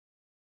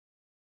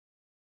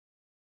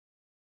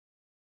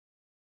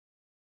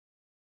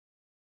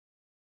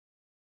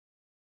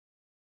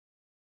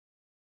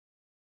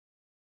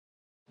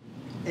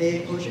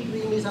Et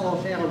aujourd'hui, nous allons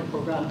faire un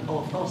programme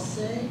en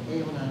français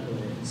et en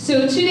anglais.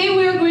 So today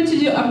we are going to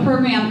do a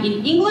program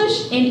in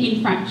English and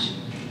in French.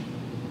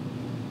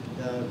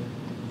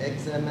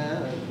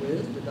 Examen, un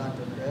quiz de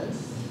Dr. Chris.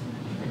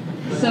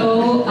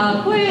 So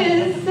a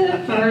quiz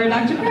for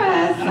Dr.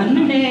 Kress on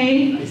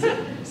Monday.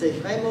 C'est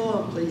vraiment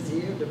un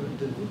plaisir de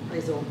vous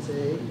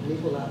présenter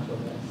Nicolas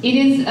Torre. It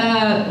is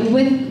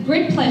with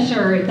great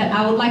pleasure that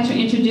I would like to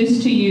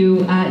introduce to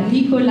you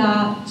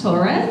Nicolas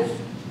Torres.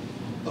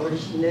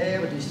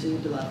 Originaire du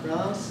sud de la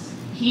France,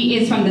 He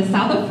is from the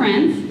south of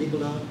France.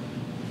 Nicolas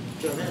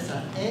Torres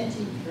a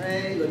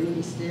intégré le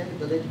ministère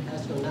de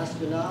l'Éducation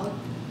nationale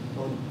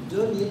en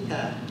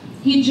 2004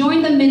 He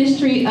joined the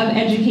Ministry of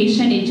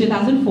Education in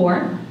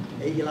 2004,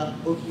 et il a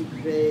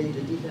occupé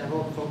de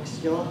différentes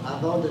fonctions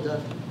avant de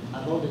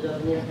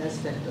devenir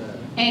inspecteur.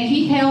 and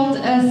he held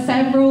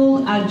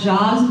several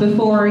jobs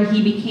before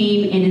he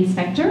became an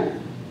inspector.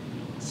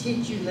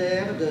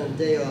 Titulaire d'un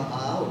DEA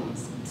en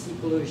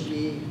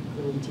psychologie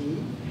cognitive,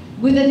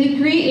 With a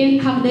degree in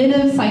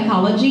cognitive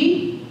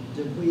psychology,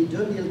 depuis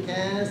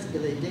 2015,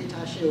 il est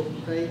détaché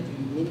auprès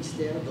du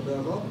ministère de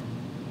l'Europe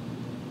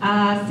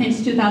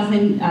since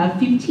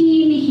 2015,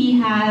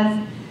 he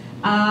has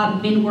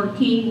been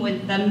working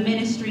with the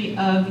Ministry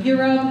of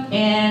Europe et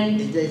and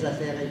des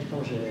Affaires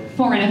étrangères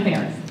Foreign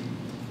Affairs.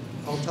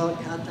 en tant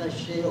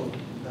qu'attaché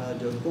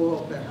de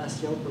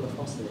coopération pour le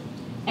français.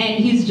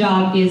 And his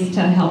job is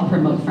to help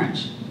promote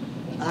French.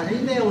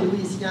 Arrivé en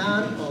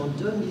Louisiane en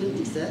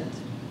 2017,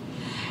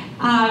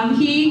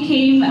 He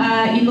came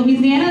in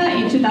Louisiana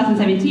in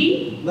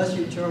 2017.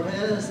 Monsieur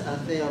Torres a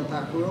fait un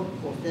parcours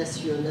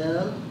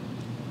professionnel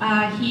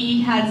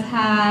He has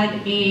had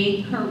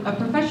a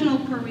professional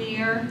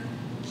career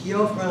qui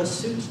offre un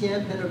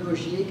soutien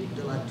pédagogique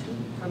de la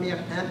toute première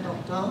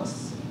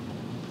importance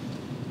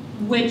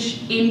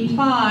which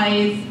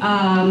implies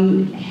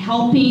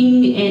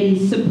helping and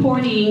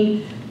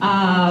supporting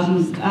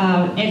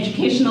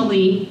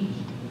educationally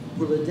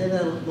pour le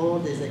développement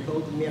des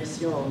écoles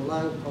d'immersion en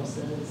langue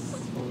française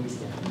en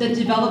Louisiane. the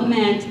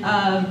development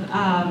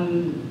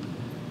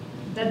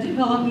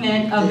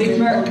of Des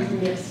écoles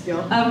d'immersion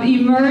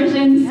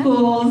immersion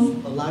schools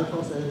en langue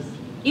française.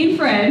 in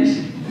French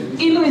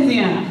in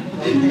Louisiana.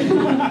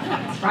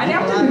 Right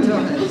after Nicolas me.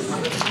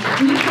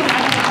 Torres.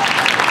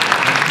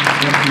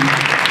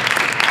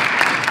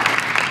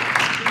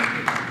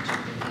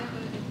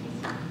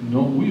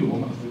 Non, oui, on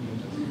marche.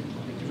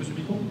 Tu veux ce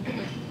micro?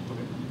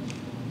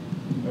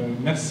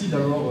 Merci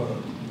d'abord,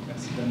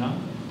 merci Dana,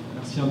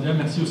 merci Andia,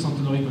 merci au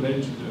Centenary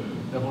College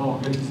d'avoir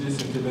organisé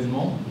cet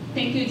événement.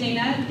 Thank you,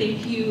 Dana.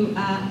 Thank you,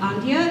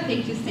 Andia.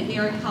 Thank you,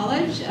 Centenary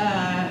College,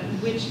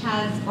 which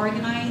has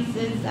organized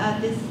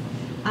this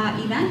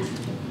event.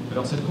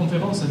 Alors cette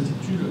conférence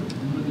s'intitule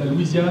La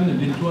Louisiane,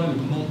 l'étoile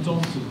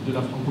montante de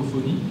la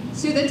francophonie.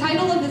 So the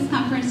title of this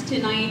conference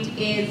tonight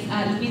is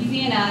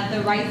Louisiana,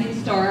 the rising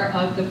star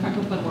of the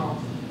Francophone world.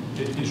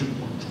 Et je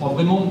crois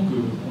vraiment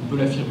qu'on peut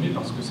l'affirmer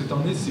parce que cette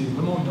année, c'est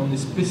vraiment une année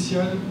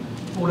spéciale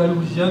pour la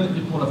Louisiane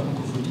et pour la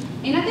francophonie.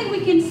 And I think we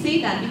can say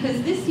that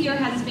because this year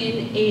has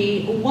been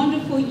a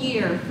wonderful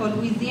year for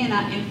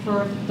Louisiana and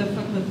for the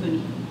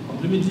Francophonie. En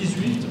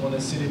 2018, on a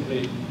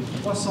célébré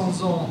les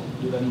 300 ans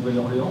de la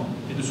Nouvelle-Orléans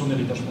et de son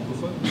héritage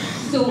francophone.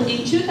 So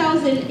in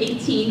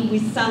 2018, we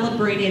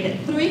celebrated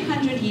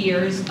 300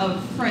 years of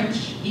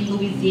French in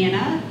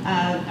Louisiana,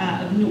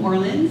 of New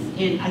Orleans,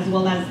 and as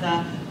well as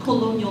the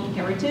colonial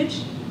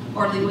heritage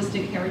or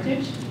linguistic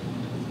heritage.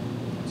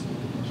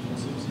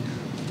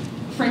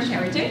 French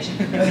heritage.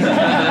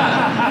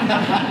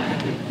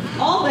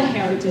 All the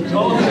heritage.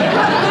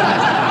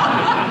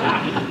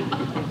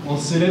 On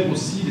célèbre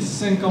aussi les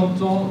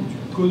 50 ans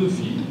du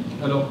codophile.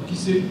 Alors, qui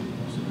sait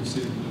ce que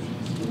c'est le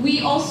codophile?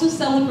 We also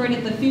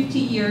celebrated the 50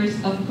 years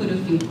of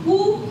Codophile.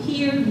 Who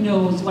here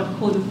knows what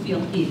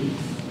Codophile is?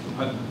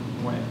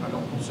 Ouais,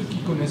 alors pour ceux qui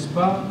ne connaissent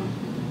pas,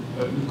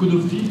 le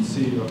codophile,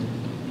 c'est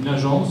une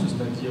agence,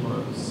 c'est-à-dire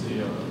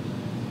c'est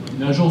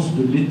une agence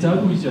de l'État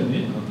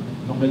louisianais,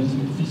 un organisme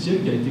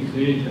officiel qui a été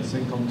créé il y a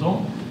 50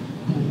 ans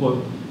pour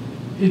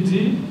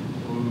aider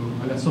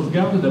à la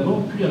sauvegarde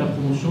d'abord, puis à la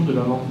promotion de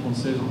la langue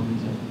française en Louisiane.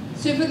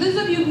 So for those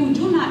of you who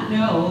do not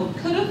know,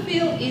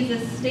 Codophile is a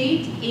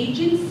state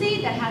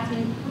agency that has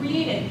been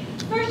created,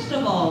 first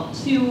of all,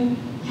 to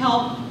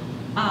help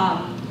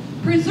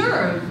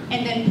preserve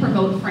and then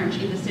promote French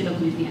in the state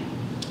of Louisiana.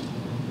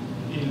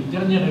 Et le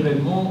dernier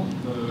événement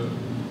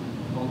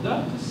en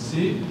date,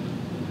 c'est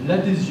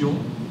l'adhésion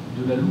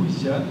de la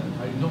Louisiane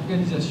à une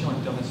organisation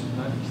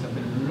internationale qui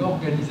s'appelle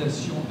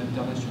l'Organisation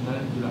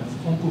internationale de la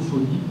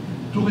francophonie.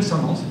 Tout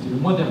récemment, c'était le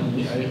mois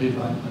dernier, à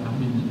Erevan, en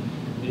Arménie,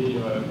 et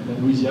la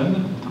Louisiane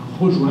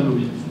a rejoint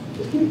l'OIF.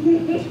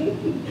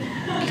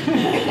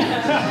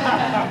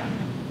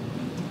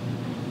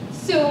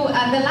 So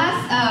the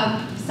last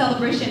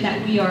celebration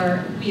that the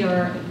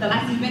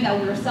last event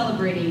that we are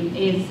celebrating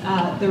is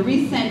the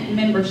recent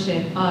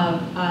membership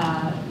of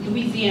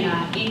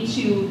Louisiana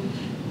into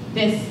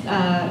this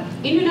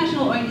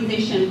international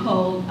organization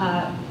called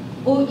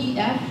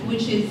OIF,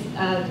 which is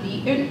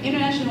the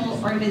International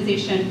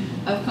Organization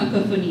of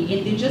Francophonie,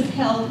 and they just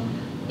held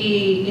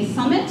a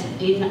summit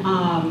in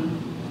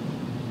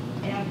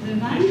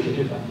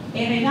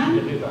Erevan,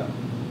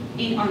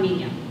 in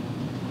Armenia.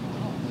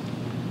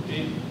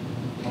 Et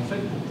en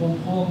fait, pour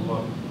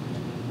comprendre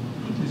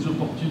toutes les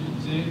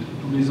opportunités,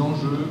 tous les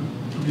enjeux,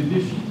 tous les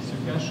défis qui se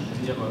cachent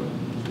derrière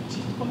ce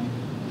titre,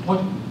 je crois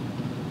que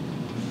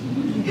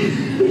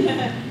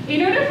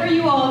in order for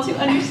you all to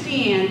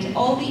understand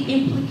all the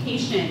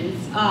implications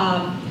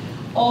of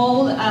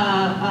all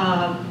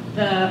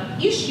the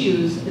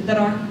issues that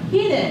are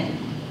hidden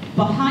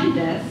behind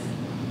this,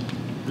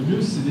 le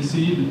mieux c'est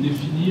d'essayer de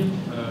définir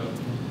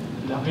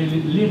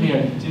les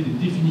réalités, les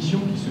définitions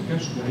qui se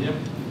cachent derrière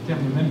le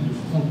terme même de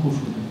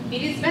francophonie.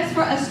 it is best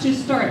for us to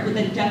start with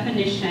a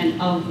definition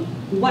of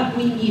what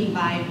we mean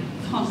by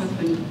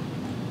francophonie.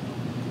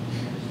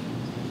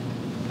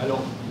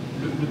 Alors,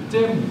 le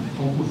terme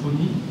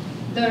francophonie,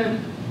 The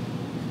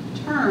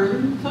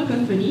term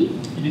francophonie,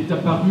 il est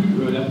apparu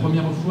la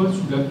première fois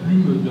sous la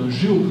plume d'un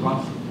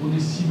géographe,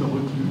 Onésime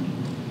Reclus.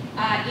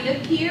 it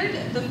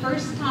appeared the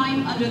first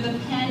time under the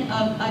pen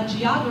of a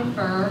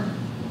geographer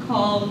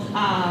called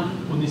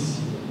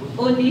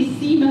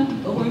Augustin-Billy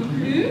Au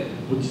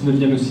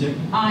XIXe siècle.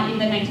 in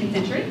the 19th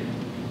century.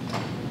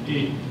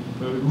 Et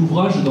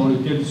l'ouvrage dans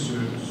lequel ce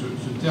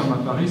terme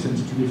apparaît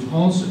s'intitulait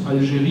France,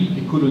 Algérie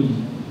et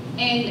colonies.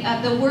 And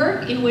the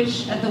work in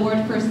which the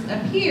word first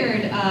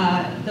appeared,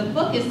 the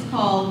book is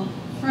called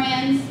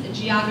France,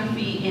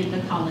 Geography and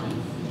the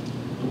Colonies.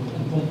 Donc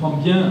on comprend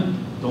bien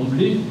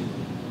d'emblée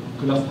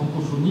que la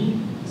francophonie,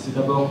 c'est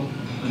d'abord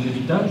un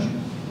héritage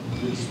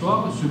de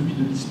l'histoire, celui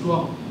de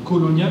l'histoire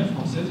coloniale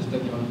française,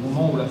 c'est-à-dire le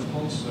moment où la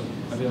France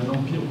avait un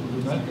empire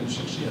colonial qu'elle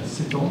cherchait à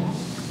s'étendre.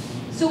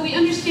 So we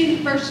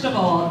understand first of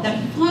all that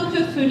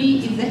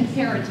francophonie is a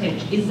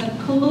heritage, is a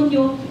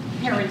colonial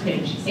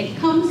heritage. It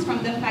comes from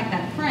the fact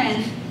that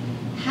France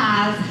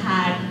has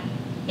had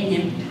an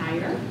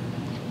empire.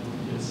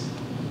 Yes.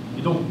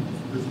 Et donc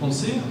le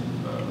français,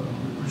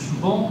 le plus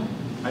souvent,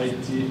 a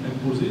été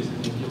imposé,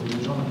 c'est-à-dire que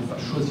les gens n'avaient pas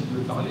choisi de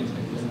le parler, ça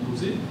a été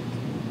imposé.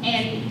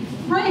 And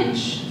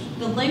French,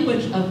 the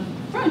language of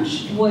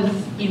French was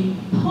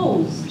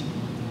imposed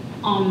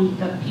on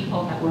the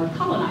people that were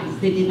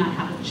colonized. They did not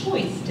have a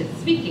choice to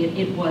speak it,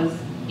 it was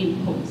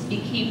imposed.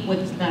 It came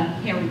with the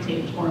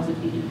heritage or with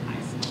the empire.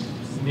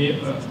 Mais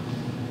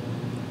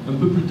un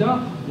peu plus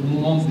tard, au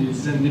moment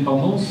des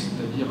indépendances,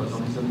 c'est-à-dire dans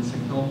les années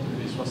 50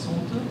 et 60,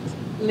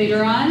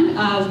 Later on,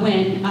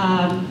 when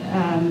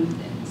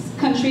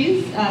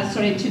countries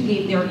started to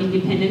gain their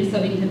independence, so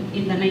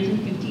in the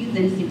 1950s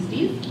and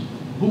 60s,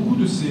 beaucoup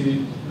de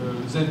ces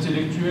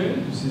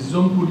intellectuels, de ces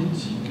hommes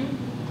politiques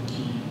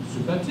qui se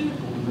battaient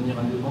pour devenir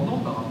indépendants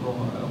par rapport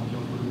à l'empire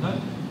colonial,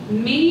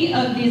 many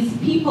of these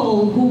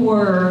people who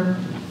were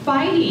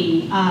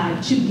fighting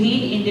to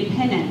gain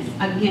independence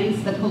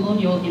against the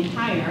colonial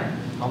empire,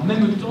 en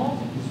même temps,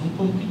 ils ont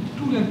compris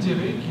tout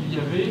l'intérêt qu'il y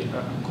avait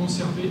à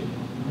conserver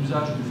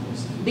l'usage du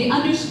français. they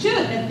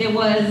understood that there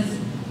was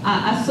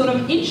a sort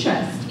of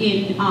interest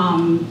in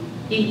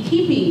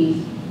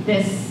keeping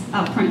this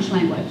French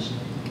language.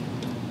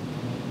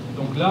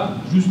 Donc là,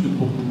 juste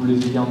pour que vous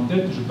les ayez en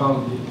tête, je parle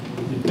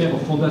des pères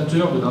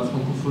fondateurs de la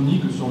francophonie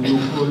que sont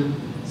Léopold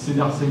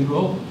Sédar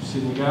Senghor du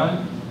Sénégal,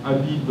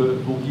 Habib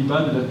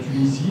Bourguiba de la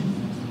Tunisie,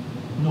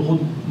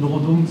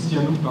 Norodom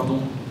Sihanouk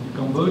du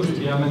Cambodge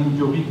et Amani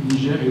Diori du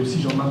Niger et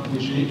aussi Jean-Marc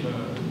Léger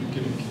du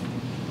Québec.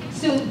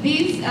 So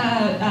these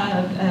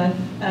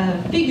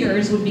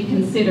figures would be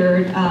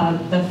considered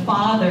the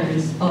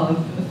fathers of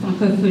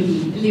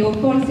francophonie.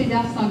 Léopold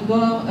Sédar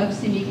Senghor of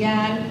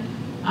Senegal,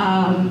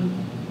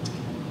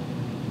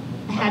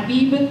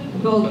 Habib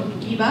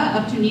Bourguiba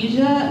of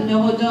Tunisia,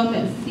 Norodom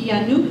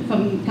Sihanouk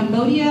from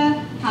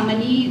Cambodia,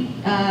 Amani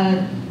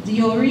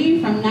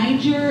Diori from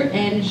Niger,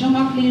 and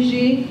Jean-Marc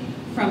Léger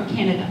from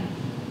Canada.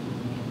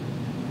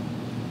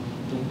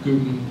 Donc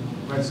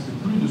presque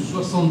plus de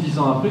 70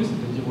 ans après,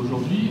 c'est-à-dire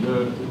aujourd'hui,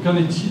 qu'en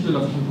est-il de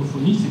la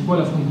francophonie? C'est quoi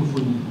la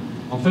francophonie?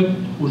 En fait,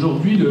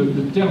 aujourd'hui,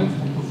 le terme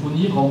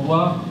francophonie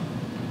renvoie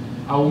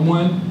à au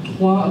moins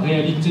 3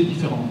 réalités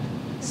différentes.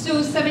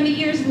 So 70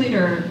 years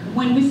later,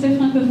 when we say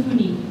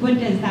francophonie, what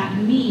does that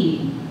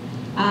mean?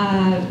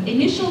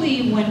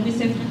 Initially, when we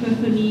say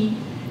francophonie,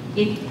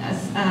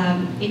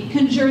 it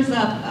conjures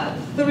up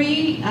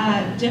 3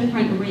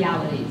 different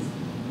realities.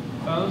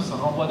 Ça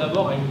renvoie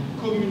d'abord à une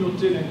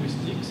communauté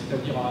linguistique,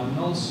 c'est-à-dire à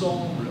un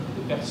ensemble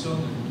de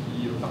personnes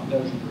qui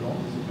partagent une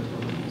langue,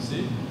 c'est-à-dire le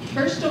français.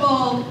 First of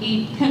all,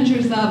 it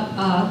conjures up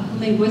a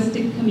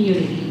linguistic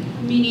community,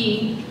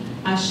 meaning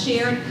a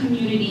shared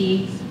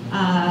community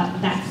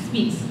that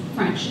speaks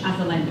French as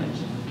a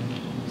language.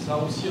 Ça a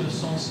aussi un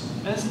sens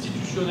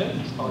institutionnel.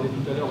 Je parlais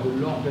tout à l'heure de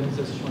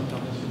l'Organisation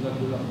internationale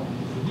de la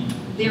francophonie.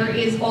 There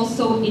is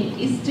also an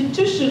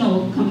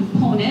institutional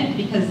component,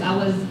 because I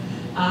was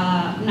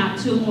not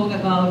too long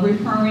ago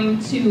referring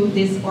to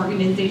this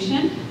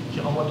organization. Qui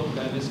renvoie donc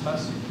à un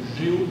espace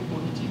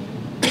géopolitique.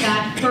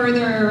 That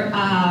further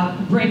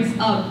brings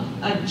up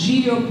a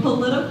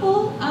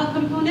geopolitical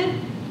component.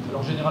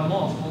 Alors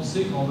généralement en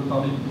français, quand on veut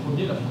parler du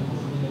premier, la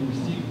francophonie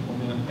linguistique, on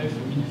met un F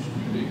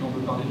minuscule, et quand on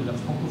veut parler de la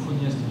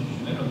francophonie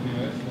institutionnelle, on met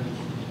un F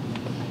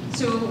majuscule.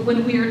 So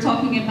when we are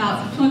talking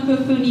about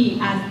francophonie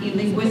as a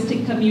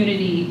linguistic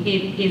community,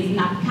 it is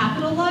not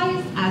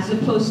capitalized, as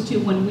opposed to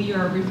when we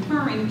are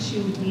referring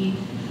to the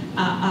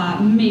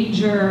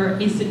major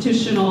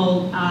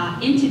institutional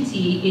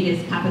entity, it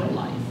is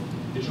capitalized.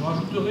 Et je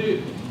rajouterai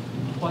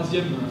une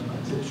troisième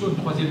acception, une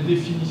troisième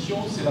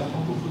définition, c'est la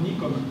francophonie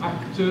comme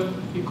acteur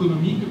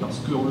économique, parce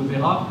qu'on le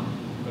verra,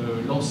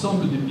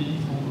 l'ensemble des pays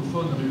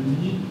francophones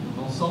réunis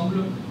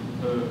ensemble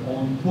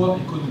ont un poids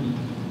économique.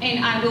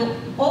 And I will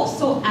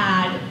also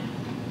add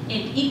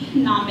an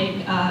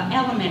economic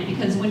element,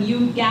 because when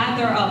you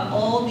gather up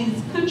all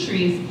these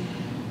countries,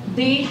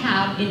 they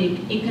have an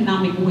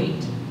economic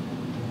weight.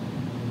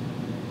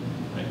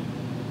 Ouais.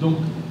 Donc,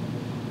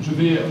 je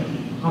vais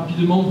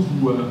rapidement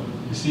vous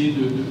essayer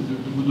de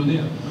vous donner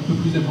un peu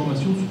plus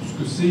d'informations sur ce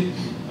que c'est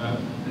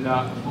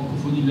la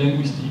francophonie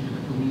linguistique,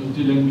 la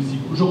communauté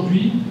linguistique.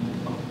 Aujourd'hui,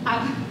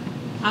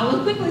 I will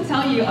quickly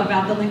tell you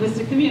about the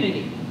linguistic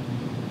community.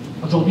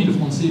 Aujourd'hui, le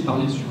français est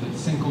parlé sur les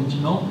 5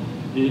 continents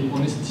et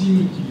on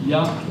estime qu'il y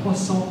a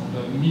 300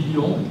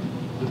 millions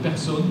de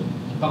personnes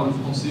qui parlent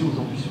français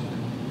aujourd'hui sur Terre.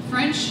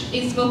 French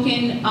is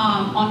spoken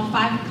on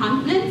 5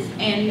 continents,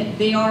 and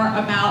they are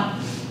about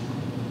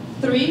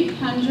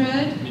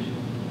 300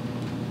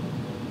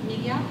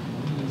 million?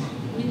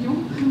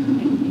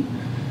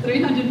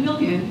 300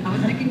 million. I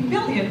was thinking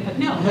billion, but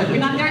no, we're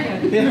not there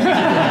yet.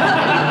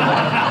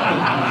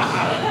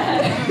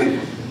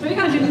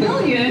 300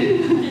 million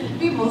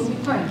people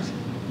speak French.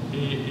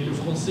 Et le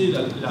français est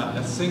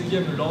la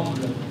 5e langue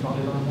la plus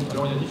parlée dans le monde.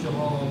 Alors il y a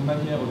différentes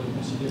manières de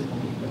considérer le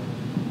français.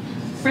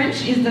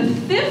 French is the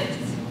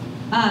 5th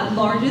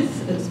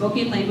largest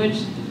spoken language.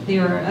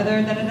 There are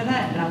other but I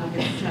will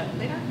get to that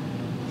later.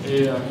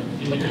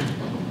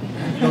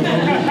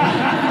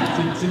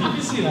 C'est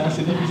difficile, hein,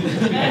 c'est difficile.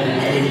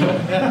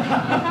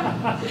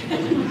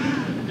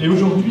 Et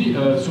aujourd'hui,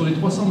 sur les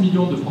 300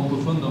 millions de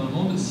francophones dans le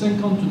monde,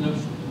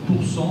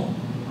 59%,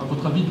 à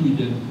votre avis, d'où ils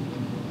viennent?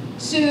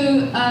 So,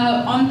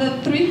 on the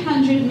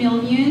 300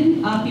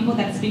 million people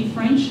that speak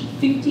French,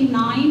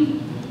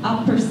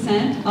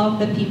 59% of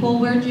the people,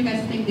 where do you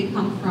guys think they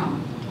come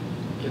from?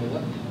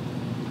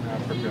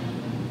 Afrique.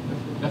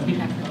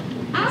 L'Afrique.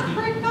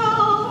 Africa!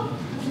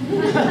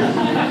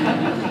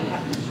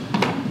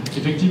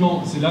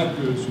 Effectivement, c'est là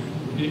que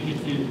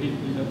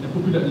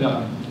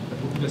la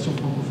population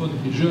francophone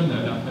est jeune,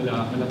 elle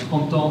a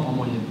 30 ans en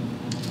moyenne.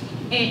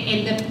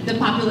 And the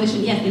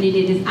population, yes, and it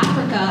is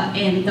Africa,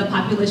 and the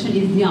population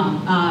is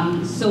young.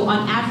 So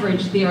on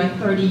average, they are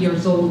 30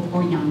 years old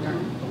or younger.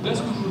 Donc là,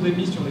 ce que je vous ai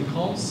mis sur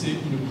l'écran, c'est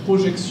une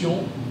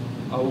projection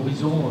à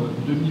horizon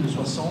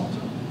 2060.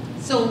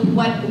 So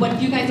what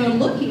you guys are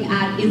looking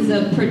at is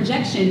a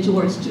projection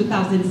towards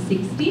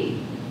 2060.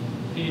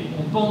 Et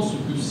on pense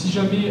que si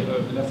jamais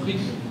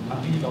l'Afrique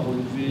arrive à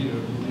relever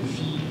les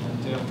défis en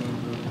termes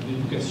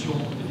d'éducation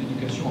et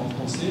d'éducation en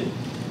français,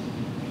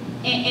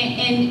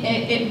 And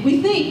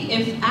we think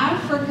if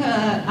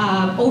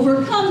Africa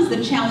overcomes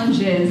the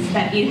challenges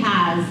that it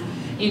has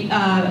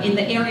in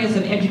the areas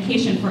of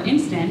education, for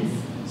instance,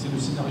 c'est le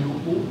scénario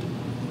haut.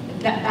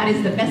 That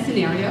is the best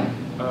scenario.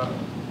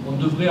 On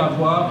devrait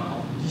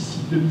avoir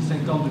d'ici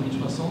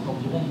 2050-2060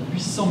 environ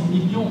 800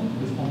 millions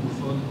de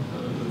francophones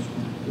sur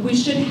Terre. We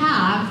should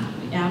have,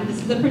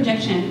 this is a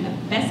projection,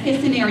 best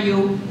case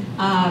scenario,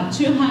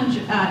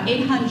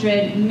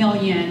 800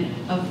 million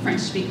of French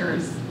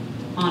speakers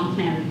on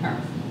planet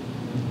Earth.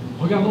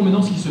 Regardons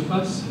maintenant ce qui se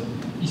passe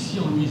ici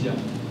en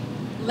Louisiane.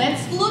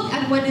 Let's look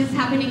at what is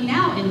happening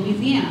now in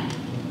Louisiana.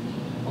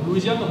 En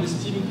Louisiane, on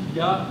estime qu'il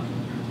y a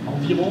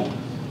environ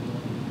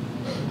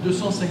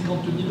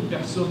 250 000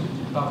 personnes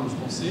qui parlent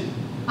français.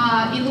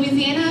 In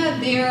Louisiana,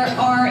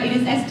 it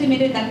is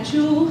estimated that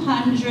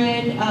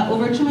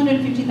over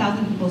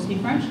 250,000 people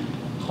speak French.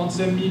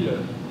 35 000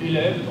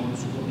 élèves dans le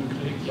second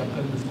degré qui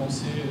apprennent le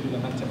français de la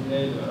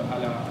maternelle à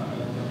la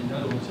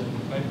terminale, au 11e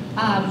degré.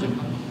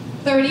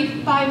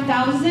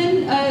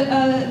 35,000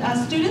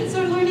 students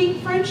are learning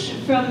French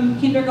from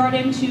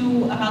kindergarten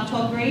to about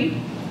 12th grade.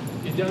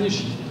 Et dernier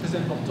chiffre très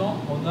important,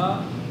 on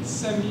a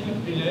 5 000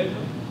 élèves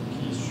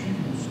qui suivent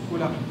une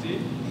scolarité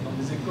dans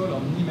des écoles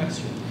en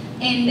immersion.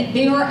 And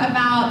there are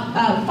about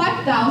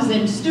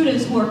 5,000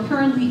 students who are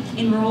currently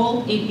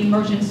enrolled in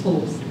immersion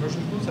schools.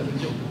 Immersion schools, ça veut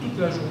dire que toute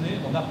la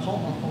journée, on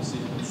apprend en français.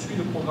 On suit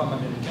le programme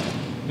américain,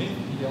 mais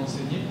il est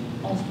enseigné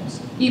en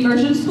français.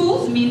 Immersion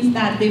schools means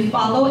that they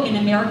follow an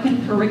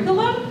American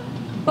curriculum,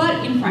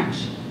 but in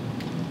French,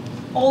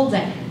 all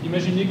day.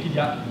 Imaginez qu'il y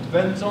a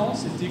 20 ans,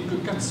 c'était que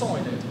 400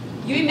 élèves.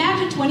 You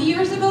imagine 20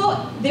 years ago,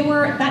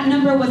 that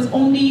number was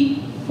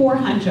only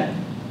 400.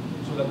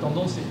 So la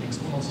tendance est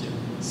exponentielle.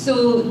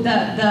 So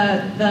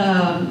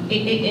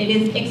it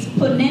is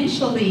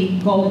exponentially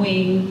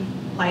going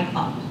like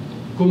up.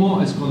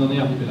 Comment est-ce qu'on en est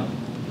arrivé là?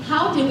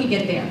 How did we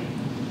get there?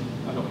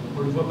 Alors,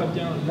 on ne le voit pas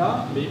bien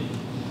là, mais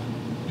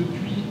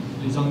depuis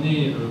les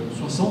années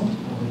 60, on va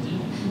dire.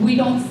 We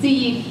don't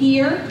see it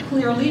here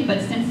clearly,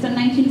 but since the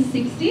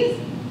 1960s,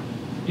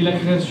 et la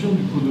création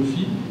du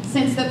codophile.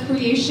 since the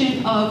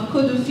creation of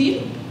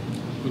codophile,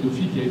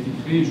 Codophile qui a été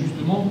créé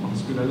justement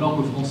parce que la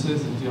langue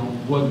française était en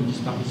voie de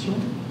disparition.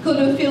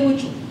 codophile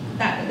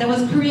that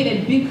was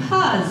created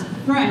because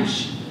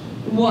French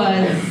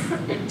was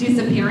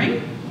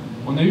disappearing.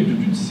 On a eu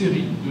toute une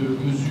série de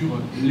mesures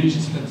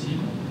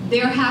législatives,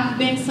 There have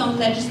been some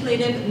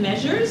legislative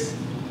measures,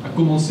 à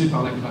commencer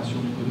par la création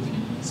du codophile,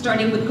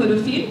 starting with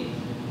codophile,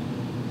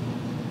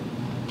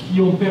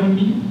 qui ont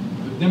permis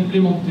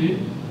d'implémenter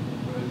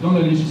dans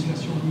la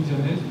législation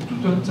louisianaise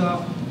tout un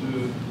tas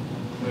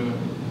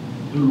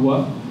de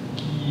lois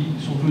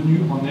qui sont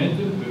venues en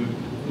aide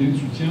et de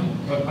soutien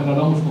à la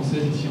langue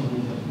française ici en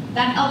Louisiane.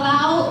 that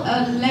allow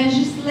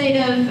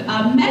legislative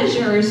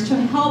measures to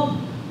help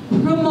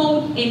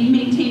promote and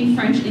maintain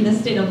French in the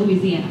state of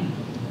Louisiana.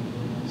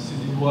 C'est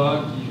des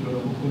lois qui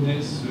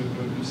reconnaissent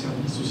le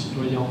service aux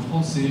citoyens en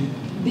français.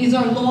 These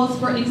are laws,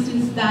 for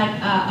instance, that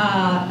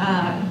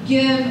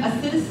give a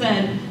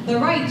citizen the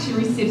right to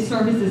receive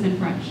services in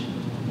French.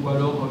 Ou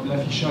alors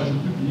l'affichage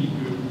public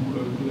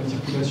ou de la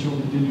circulation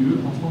des lieux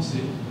en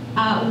français.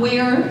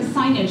 Where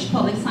signage,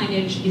 public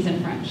signage, is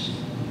in French.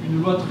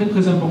 Une loi très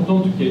très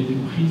importante qui a été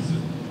prise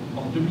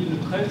en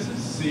 2013,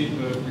 c'est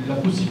la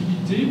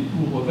possibilité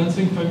pour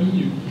 25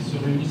 familles qui se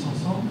réunissent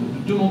ensemble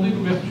de demander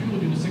l'ouverture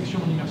d'une section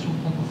en immersion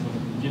francophone,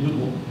 qui est de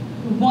droit.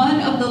 One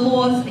of the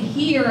laws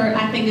here,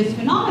 I think, is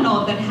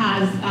phenomenal that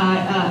has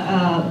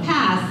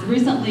passed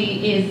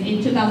recently is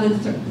in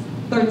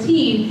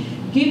 2013,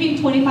 giving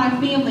 25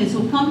 families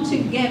who come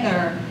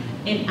together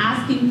and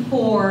asking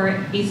for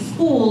a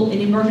school,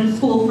 an immersion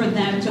school, for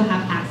them to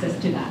have access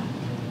to that.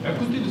 Et à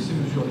côté de ces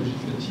mesures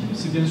législatives,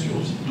 c'est bien sûr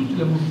aussi toute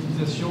la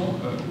mobilisation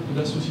de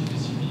la société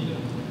civile,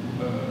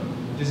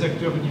 des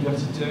acteurs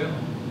universitaires,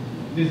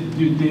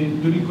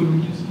 de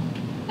l'économie aussi.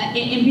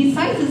 And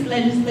besides these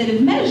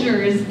legislative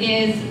measures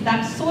is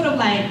that sort of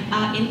like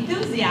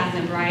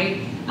enthusiasm, right?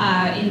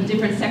 In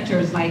different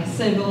sectors like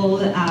civil,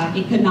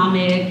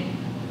 economic,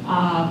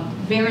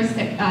 various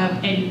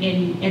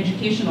and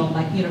educational,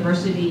 like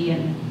university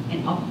and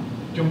up.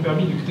 Qui ont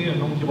permis de créer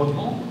un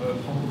environnement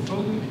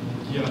francophone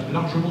qui a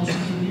largement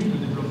soutenu le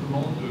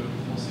développement du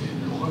français,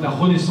 la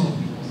renaissance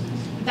du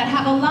français. That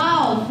have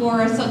allowed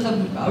for a sort of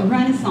a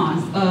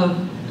renaissance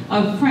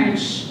of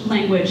French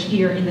language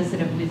here in the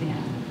state of Louisiana.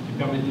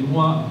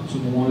 Permettez-moi, à ce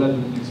moment-là de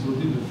mon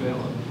exposé, de faire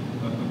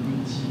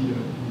une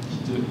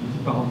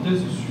petite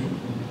parenthèse sur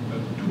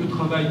tout le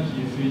travail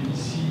qui est fait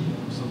ici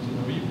au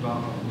Centenary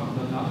par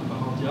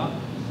Andia,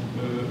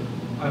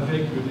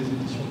 avec les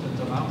éditions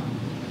Tintamar.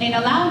 And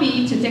allow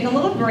me to take a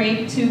little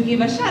break to give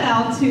a shout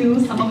out to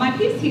some of my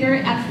peeps here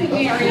at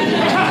Centenary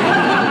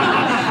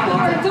who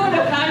are doing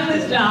a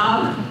fabulous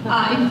job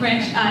in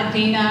French.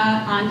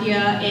 Dana,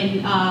 Andia,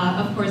 and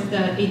of course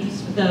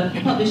the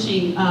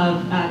publishing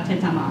of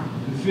Tintamar.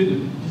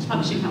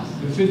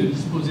 Le fait de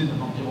disposer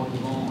d'un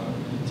environnement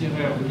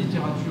littéraire, de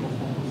littérature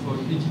francophone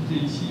édité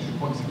ici, je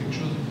crois que c'est quelque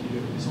chose qui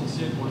est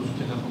essentiel pour le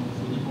soutien de la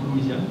francophonie en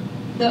Louisiane.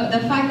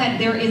 The fact that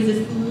there is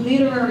this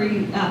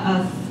literary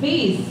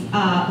space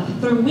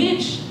through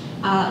which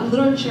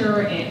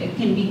literature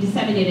can be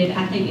disseminated,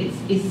 I think it's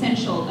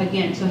essential,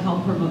 again, to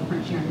help promote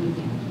French here in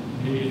Louisiana.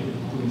 Et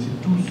vous connaissez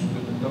tous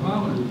le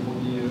Tintamar, le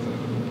premier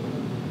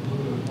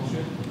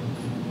mensuel.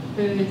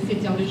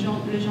 C'est-à-dire le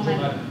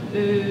journal.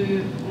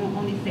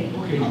 On essaye.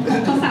 Okay.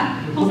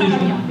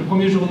 Le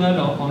premier journal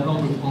en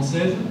langue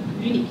française.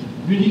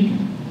 L'unique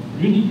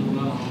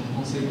journal en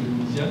français de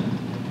Louisiane.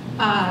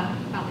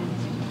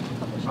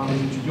 Par les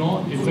étudiants.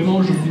 Et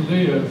vraiment, je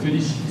voudrais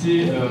féliciter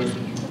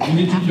une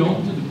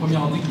étudiante de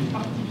première année qui est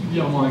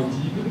particulièrement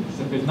active, qui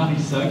s'appelle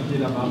Marissa, qui est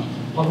là-bas.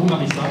 Bravo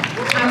Marissa.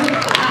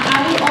 I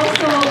would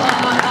also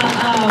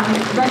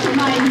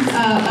recognize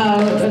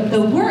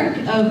the work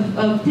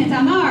of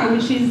Tintamar,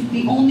 which is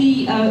the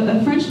only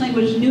French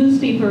language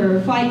newspaper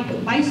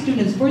by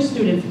students, for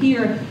students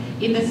here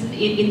in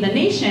the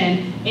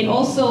nation, and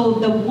also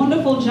the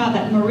wonderful job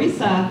that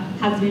Marissa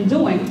has been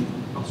doing.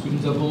 Parce que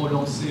nous avons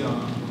lancé un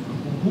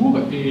concours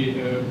et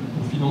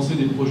pour financer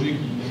des projets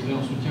qui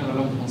viendraient en soutien à la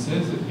langue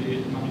française,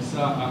 et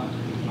Marissa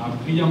a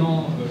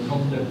brillamment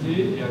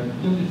candidaté et a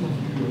bien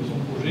défendu son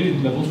projet et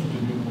nous l'avons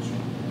soutenu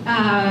ensuite.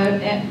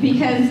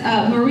 Because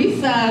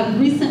Marissa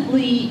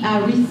recently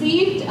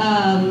received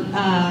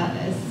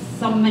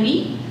some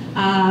money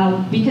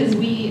because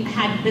we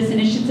had this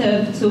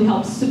initiative to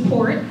help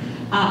support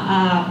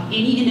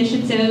any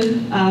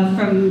initiative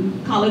from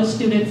college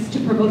students to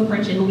promote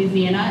French in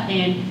Louisiana,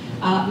 and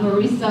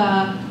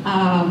Marissa,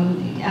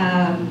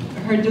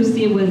 her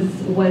dossier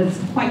was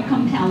quite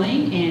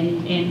compelling,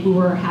 and we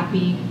were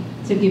happy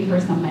to give her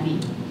some money.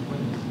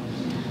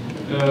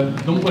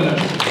 Donc voilà.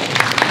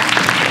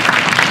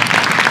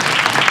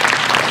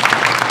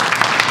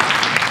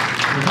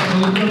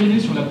 On a terminé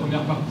sur la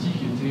première partie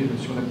qui était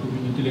sur la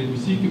communauté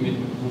linguistique, mais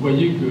vous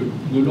voyez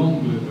qu'une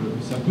langue,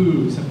 ça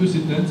peut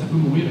s'éteindre, ça peut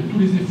mourir, et tous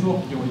les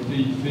efforts qui ont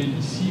été faits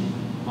ici,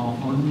 en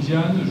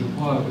Louisiane, je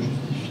crois,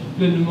 justifient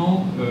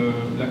pleinement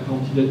la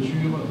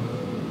candidature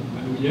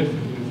à l'OIF et le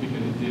fait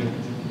qu'elle ait été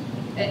acceptée.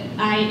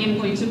 I am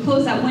going to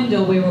close that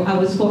window where I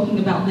was talking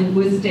about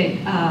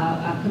linguistic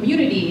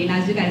community, and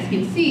as you guys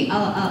can see,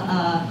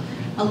 a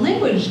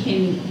language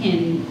can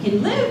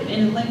live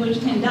and a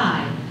language can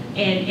die.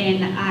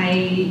 And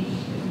I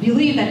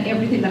believe that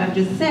everything that I've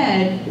just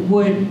said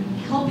would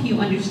help you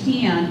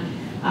understand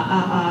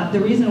the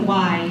reason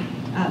why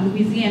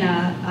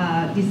Louisiana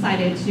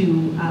decided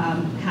to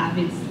have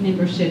its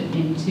membership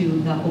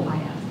into the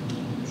OIF.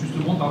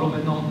 Justement, parlons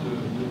maintenant de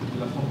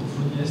la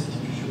francophonie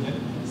institutionnelle.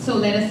 So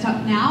let us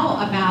talk now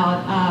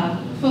about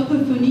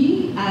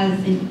francophonie as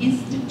an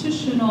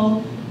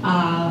institutional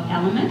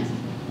element.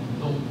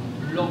 Donc,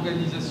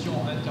 l'Organisation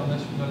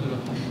internationale de la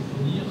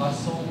francophonie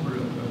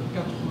rassemble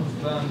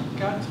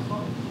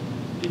 84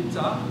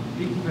 États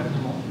et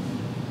gouvernements.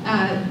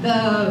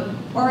 The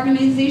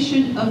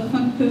Organization of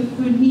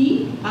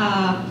Francophonie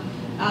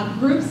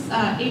groups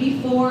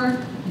 84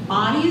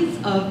 bodies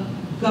of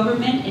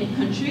government and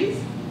countries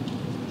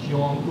Qui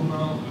ont en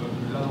commun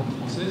la langue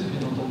française,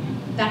 bien entendu,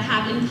 that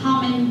have in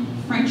common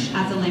French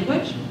as a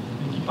language,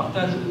 mais qui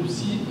partagent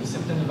aussi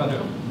certaines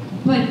valeurs.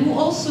 but who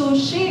also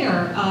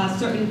share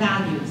certain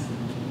values.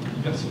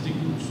 Diversité,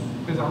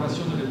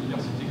 préservation de la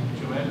diversité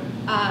culturelle,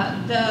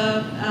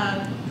 The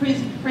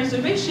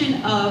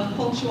preservation of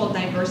cultural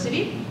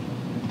diversity,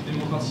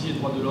 démocratie et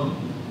droits de l'homme,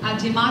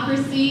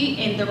 democracy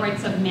and the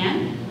rights of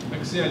men,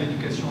 accès à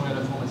l'éducation et à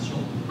la formation.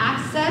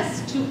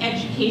 access to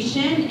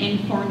education and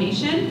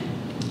formation.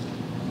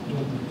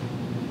 Donc,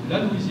 la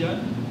Louisiane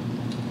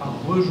a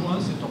rejoint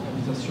cette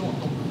organisation en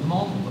tant que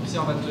membre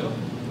observateur.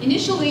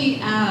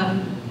 Initially,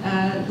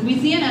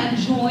 Louisiana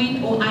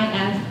joined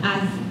OIF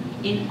as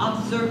an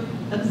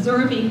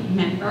observing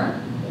member.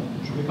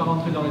 Je ne vais pas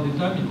rentrer dans les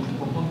détails, mais il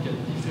faut comprendre qu'il y a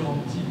différents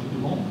types de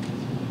membres.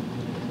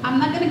 I'm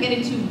not going to get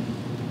into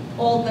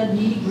all the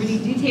nitty-gritty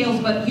details,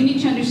 but you need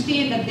to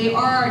understand that there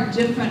are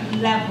different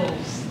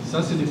levels.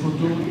 Ça, c'est des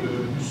photos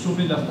du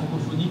sommet de la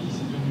francophonie qui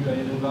s'est tenu à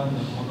Erevan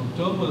en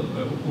octobre,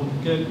 au cours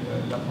duquel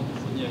la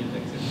francophonie a été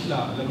acceptée,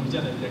 la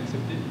Louisiane a été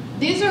acceptée.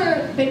 These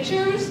are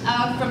pictures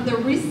from the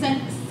recent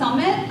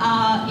summit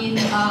in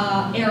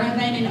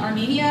Yerevan in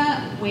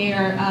Armenia,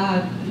 where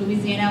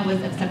Louisiana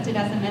was accepted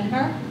as a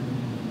member.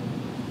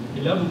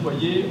 Et là, vous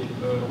voyez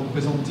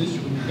représenté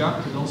sur une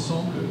carte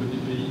l'ensemble des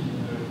pays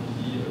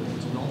qui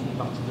maintenant font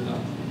partie de la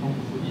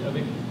francophonie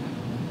avec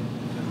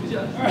la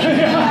Louisiane. And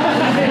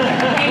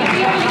here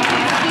you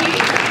can see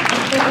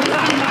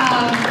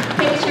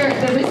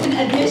the recent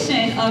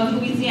addition of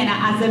Louisiana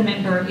as a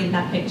member in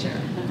that picture.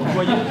 Donc vous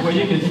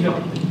voyez qu'il y a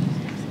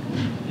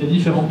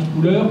différentes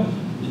couleurs.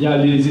 Il y a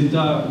les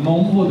États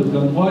membres de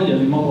plein droit, il y a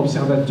les membres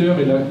observateurs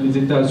et les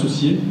États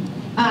associés.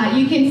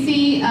 You can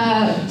see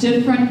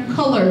different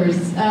colors,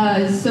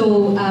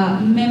 so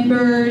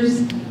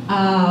members,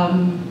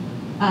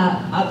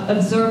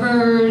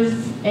 observers,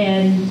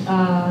 and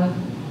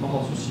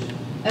Membres associés.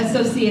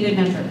 associated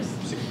members.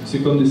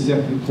 C'est comme des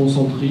cercles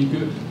concentriques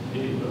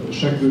et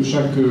chaque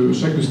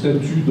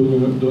statut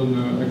donne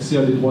accès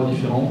à des droits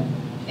différents.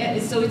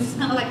 So it's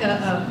kind of like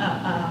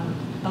a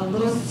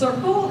little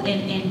circle,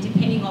 and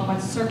depending on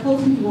what circle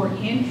you are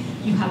in,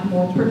 you have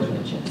more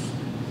privileges.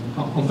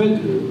 En fait,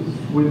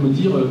 vous pouvez me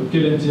dire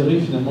quel intérêt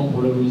finalement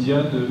pour la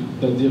Louisiane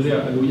d'adhérer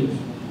à l'OIF.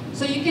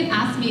 So you can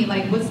ask me,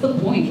 like, what's the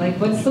point? Like,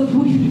 what's the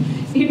point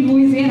in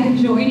Louisiana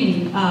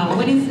joining?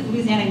 What is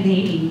Louisiana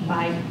gaining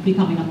by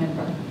becoming a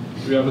member?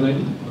 Do you have an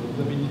idea?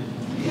 Vous avez une idée?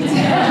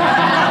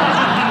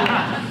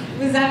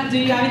 Do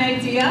you have an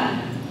idea?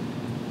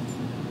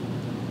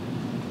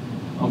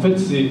 En fait,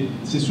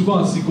 c'est souvent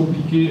assez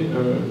compliqué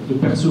de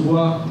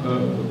percevoir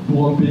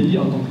pour un pays,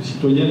 en tant que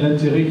citoyen,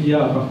 l'intérêt qu'il y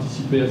a à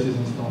participer à ces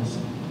instances.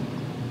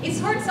 It's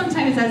hard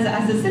sometimes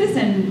as a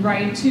citizen,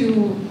 right,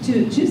 to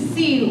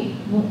see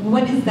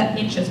what is the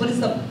interest, what is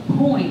the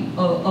point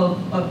of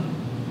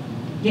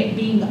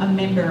being a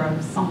member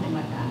of something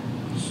like that.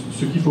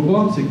 Ce qu'il faut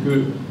voir, c'est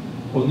que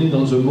on est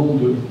dans un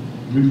monde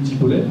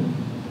multipolaire.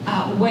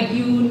 What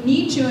you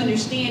need to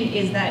understand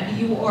is that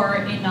you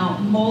are in a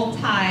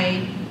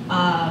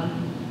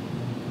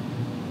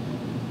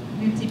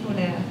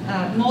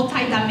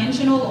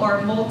multi-dimensional or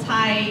a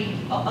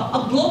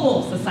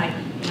global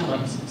society. You know?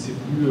 C'est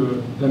plus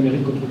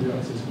l'Amérique contre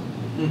l'URSS.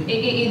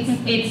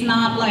 It's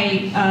not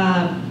like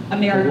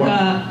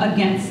America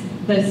against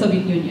the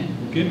Soviet Union.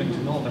 Ok,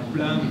 maintenant on a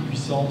plein de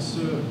puissances,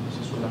 que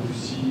ce soit la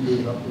Russie, le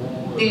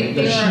Japon, There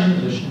la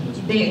Chine.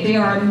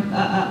 There are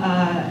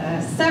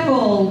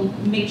several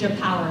major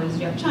powers.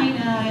 You have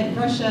China,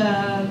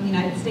 Russia, the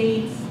United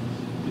States.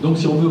 Et donc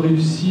si on veut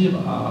réussir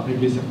à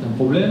régler certains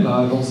problèmes, à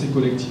avancer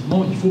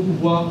collectivement, il faut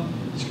pouvoir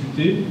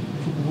discuter,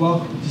 il faut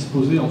pouvoir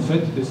disposer en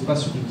fait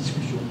d'espaces de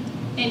discussion.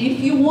 And if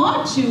you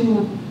want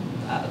to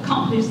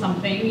accomplish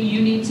something,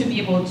 you need to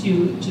be able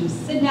to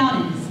sit down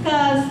and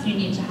discuss, you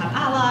need to have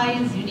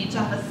allies, you need to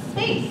have a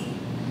space.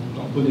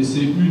 J'en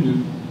connaissais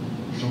une,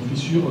 j'en suis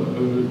sûr,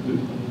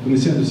 vous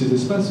connaissez un de ces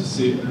espaces,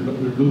 c'est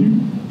l'ONU.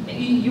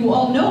 You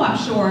all know, I'm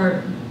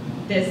sure,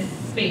 this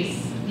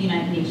space, the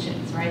United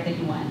Nations, right, that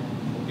you went.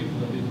 Ok,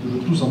 vous avez 2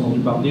 toujours tous entendu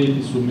parler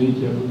des sommets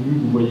qui a venu,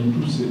 vous voyez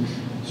tous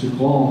ce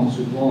grand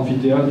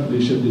amphithéâtre où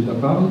les chefs d'État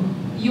parlent.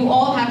 You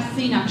all have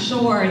seen, I'm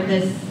sure,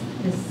 this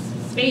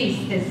space,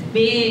 this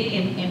big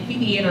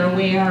amphitheater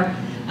where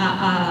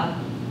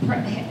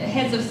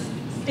heads of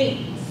states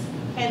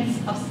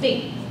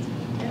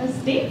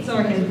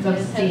or heads of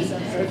state?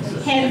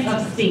 Heads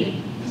of state.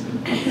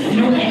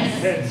 No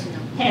S.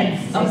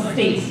 Heads of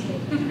state.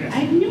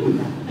 I knew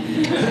that.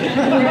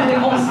 Where they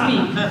all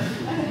speak.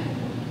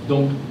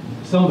 Donc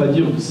ça, on va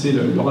dire que c'est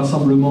le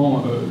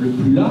rassemblement le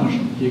plus large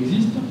qui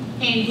existe.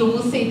 And you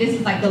will say this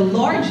is like the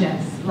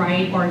largest,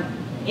 right, or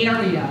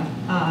area,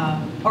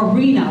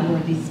 arena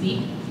where they speak.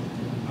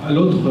 À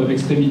l'autre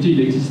extrémité, il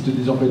existe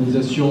des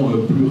organisations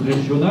plus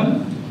régionales.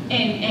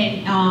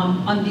 And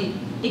on the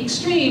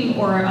extreme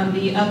or on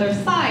the other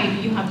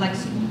side, you have like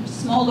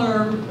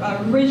smaller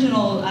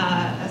regional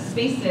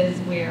spaces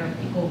where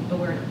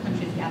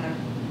countries gather.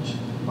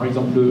 Par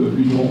exemple,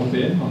 l'Union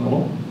européenne en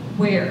Europe.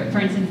 Where, for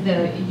instance,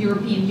 the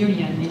European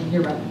Union in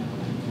Europe.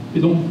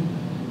 Et donc,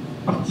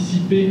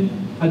 participer,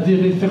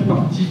 adhérer, faire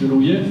partie de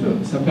l'OIF,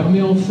 ça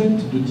permet en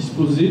fait de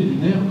disposer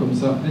d'une aire comme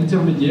ça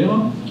intermédiaire,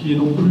 qui est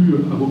non plus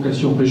à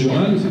vocation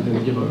régionale,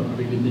 c'est-à-dire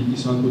avec les pays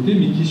qui sont à côté,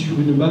 mais qui est sur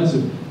une base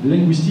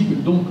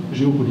linguistique, donc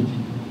géopolitique.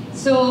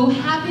 So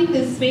having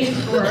this space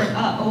for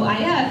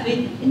OIF,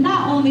 it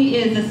not only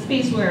is a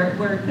space where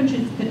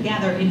countries could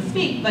gather and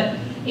speak, but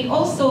it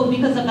also,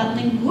 because of that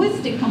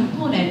linguistic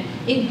component,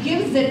 it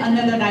gives it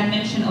another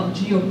dimension of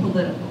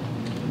geopolitical.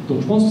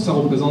 Donc je pense que ça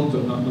représente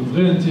un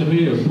vrai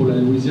intérêt pour la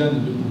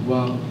Louisiane de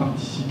pouvoir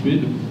participer,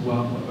 de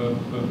pouvoir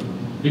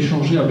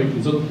échanger avec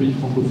les autres pays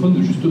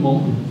francophones, justement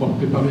pour pouvoir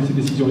préparer ces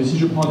décisions. Et si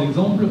je prends un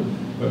exemple,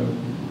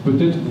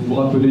 peut-être vous vous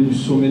rappelez du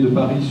sommet de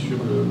Paris sur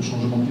le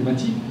changement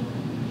climatique.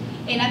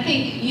 And I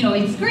think,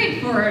 it's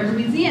great for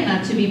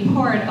Louisiana to be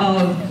part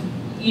of,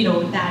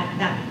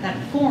 that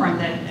forum,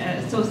 that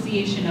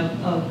association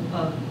of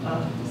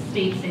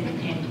states and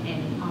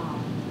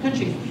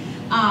countries.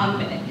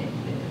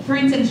 For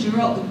instance,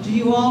 do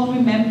you all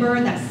remember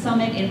that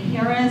summit in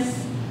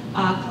Paris,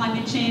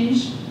 climate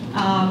change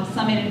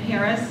summit in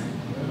Paris?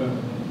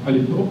 À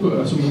l'époque,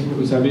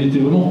 ça avait été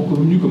vraiment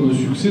reconnu comme un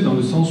succès dans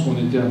le sens où on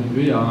était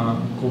arrivé à un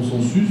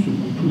consensus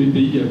où tous les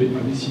pays avaient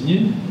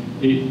signé.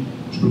 Et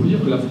je peux vous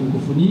dire que la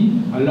francophonie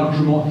a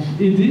largement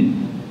aidé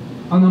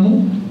en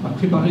amont à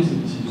préparer ces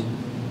décisions.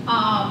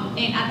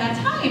 And at that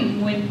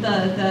time, when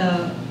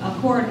the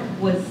accord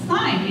was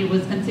signed, it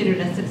was considered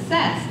a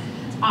success.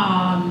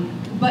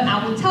 But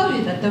I will tell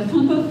you that the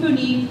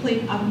francophonie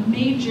played a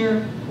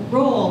major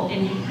role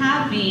in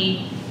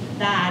having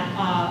that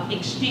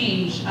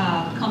exchange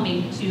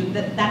coming to,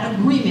 that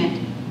agreement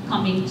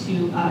coming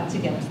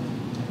together.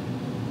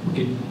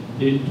 Ok.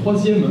 Et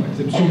troisième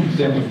acception du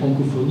terme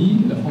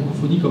francophonie, la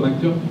francophonie comme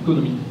acteur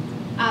économique.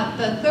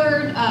 The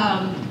third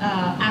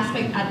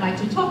aspect I'd like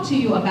to talk to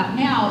you about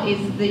now is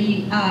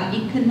the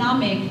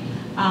economic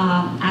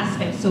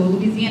aspect. So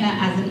Louisiana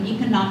as an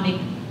economic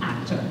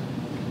actor.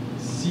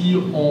 Si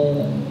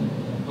on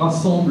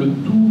rassemble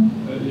tous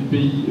les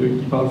pays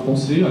qui parlent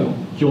français, alors,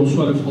 qui ont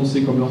soit le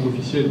français comme langue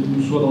officielle,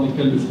 ou soit dans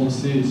lesquels le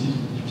français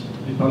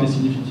est parlé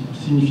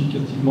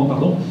significativement,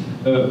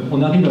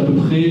 on arrive à peu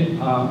près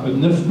à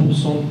 9%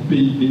 du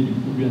PIB, du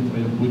produit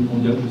intérieur brut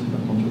mondial, je ne sais pas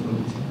comment tu vas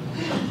traduire ça.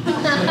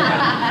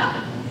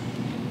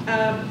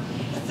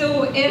 So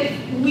if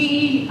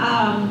we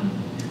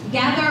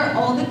gather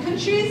all the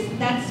countries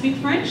that speak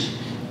French,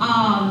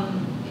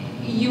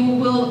 you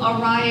will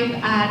arrive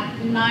at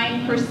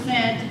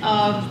 9%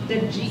 of the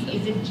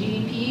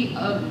GDP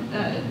of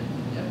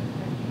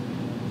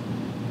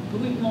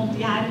brut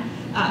mondial,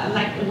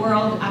 like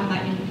world. I'm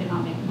not an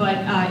economic, but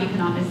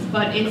economist.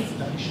 But it's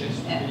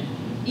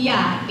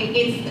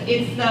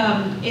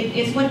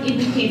it's what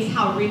indicates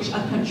how rich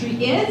a country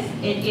is.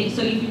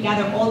 So if you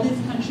gather all these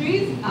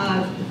countries,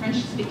 the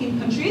French-speaking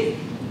countries,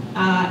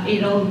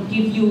 it'll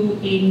give you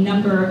a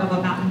number of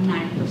about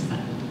 9%.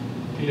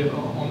 Et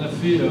on a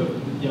fait,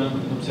 il y a un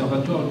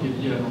observatoire qui est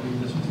lié à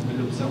l'organisation qui s'appelle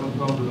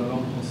l'Observatoire de la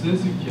langue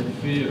française qui a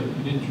fait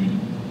une étude.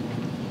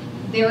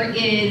 There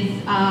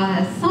is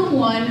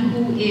someone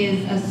who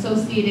is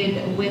associated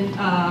with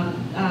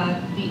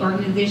the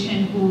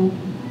organization who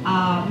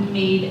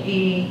made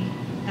a,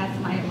 that's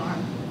my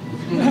alarm,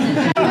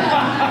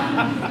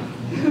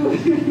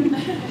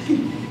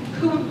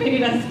 who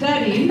made a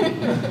study.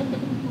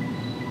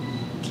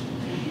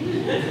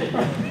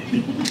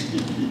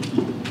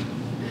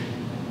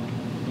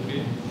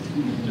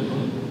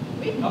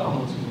 Ah,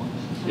 pardon, excuse-moi.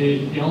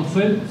 Et en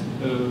fait,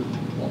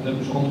 bon, là,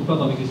 je ne rentre pas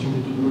dans les questions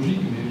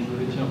méthodologiques, mais je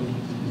les tiens à votre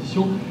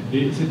disposition.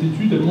 Et cette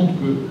étude, elle montre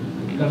que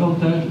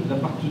l'avantage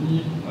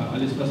d'appartenir à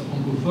l'espace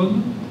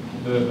francophone,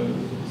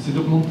 c'est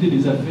d'augmenter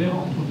les affaires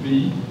entre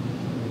pays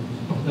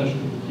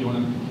qui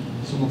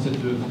sont dans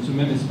ce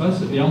même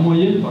espace. Et en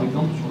moyenne, par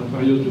exemple, sur la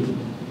période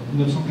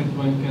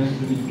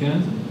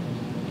 1995-2015,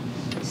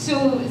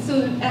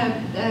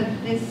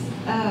 This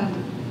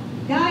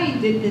guy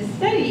did this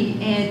study,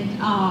 and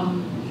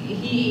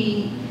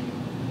he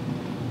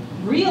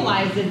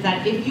realizes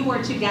that if you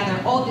were to gather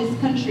all these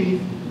countries,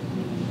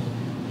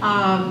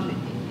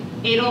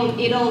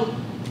 it'll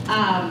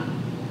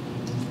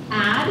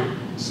add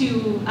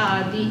to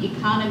the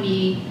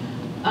economy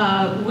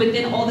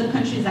within all the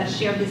countries that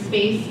share this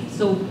space.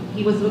 So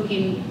he was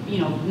looking,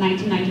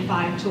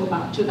 1995 to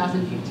about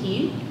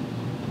 2015.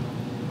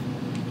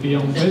 Et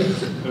en fait,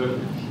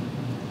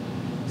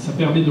 ça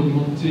permet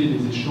d'augmenter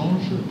les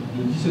échanges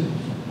de 17%.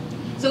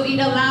 So it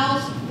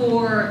allows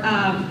for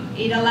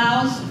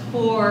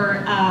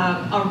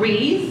a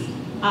raise,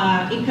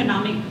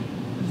 economic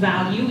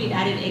value. It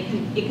added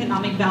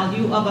economic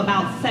value of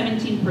about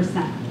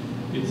 17%.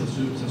 Et ça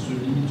se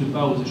limite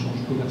pas aux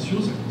échanges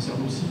commerciaux, ça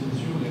concerne aussi bien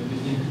sûr les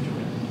biens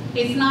culturels.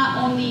 It's not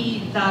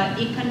only the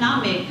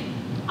economic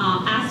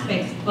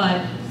aspects,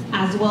 but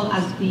as well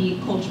as the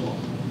cultural.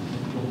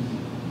 Donc,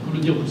 pour le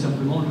dire tout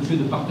simplement, le fait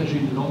de partager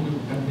une langue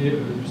permet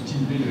de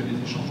stimuler les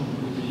échanges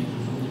entre les pays, que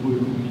ce soit au niveau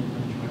économique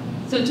ou culturel.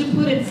 So to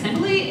put it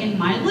simply and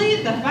mildly,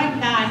 the fact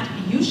that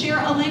you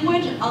share a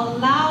language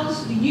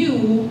allows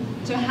you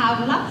to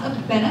have lots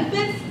of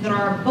benefits that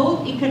are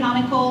both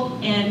economical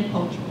and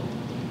cultural.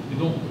 Et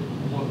donc,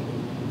 pour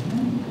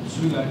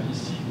ceux-là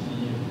ici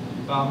qui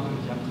parlent,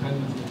 qui apprennent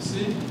le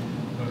français,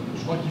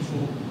 je crois qu'il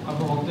faut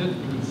avoir en tête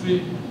que le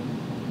fait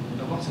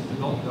d'avoir cette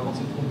langue, d'avoir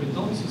cette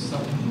compétence, ça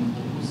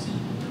ouvre aussi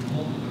le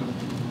monde de la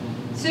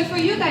langue. So for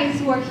you guys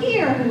who are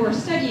here, who are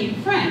studying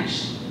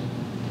French,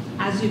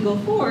 as you go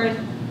forward,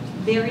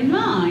 bear in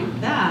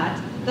mind that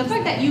the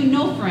fact that you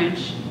know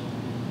French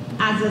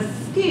as a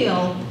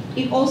skill,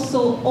 it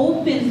also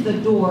opens the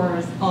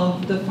doors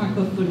of the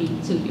francophonie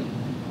to you.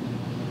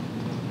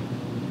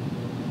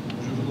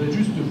 Je voudrais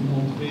juste vous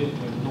montrer,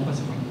 non pas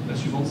la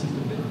suivante s'il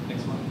te plaît,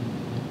 next one.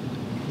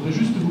 Je voudrais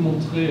juste vous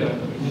montrer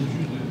une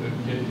étude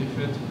qui a été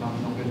faite par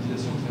une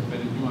organisation qui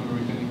s'appelle New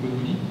American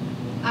Economy.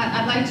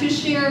 I'd like to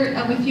share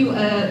with you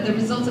the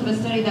results of a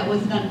study that was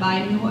done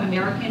by New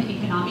American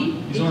Economy.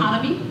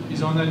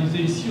 Ils ont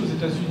analysé ici aux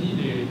États-Unis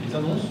les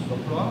annonces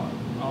d'emploi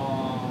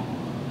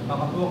par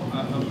rapport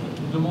à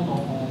une demande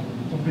en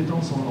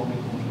compétences en langue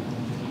étrangère.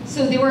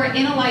 So they were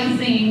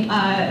analyzing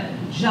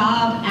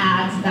job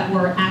ads that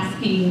were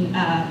asking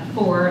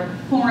for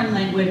foreign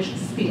language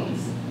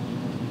skills.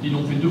 Ils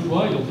l'ont fait deux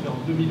fois, ils l'ont fait en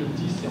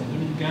 2010 et en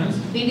 2015.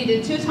 They did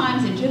it 2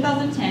 times in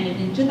 2010 and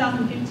in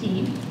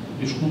 2015.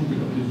 Et je trouve que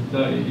le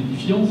résultat est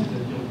édifiant,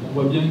 c'est-à-dire qu'on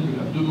voit bien que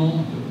la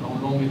demande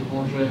en langue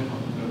étrangère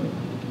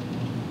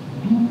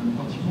double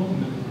pratiquement,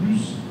 même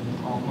plus,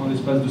 en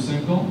l'espace de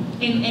 5 ans.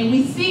 And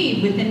we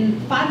see within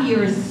 5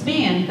 years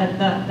span that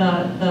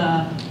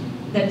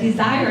the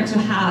desire to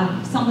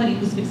have somebody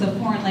who speaks a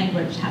foreign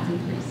language has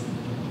increased.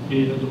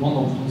 Et la demande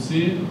en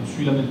français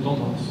suit la même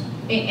tendance.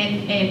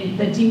 And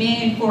the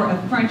demand for a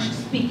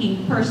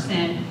French-speaking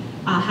person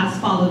has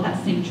followed that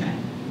same trend.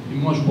 Et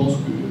moi, je pense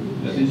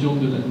que l'adhésion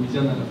de la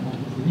Louisiane à la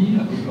francophonie,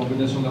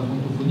 l'organisation de la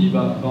francophonie,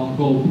 va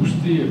encore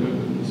booster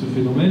ce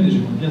phénomène. Et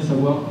j'aimerais bien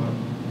savoir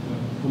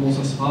comment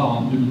ça sera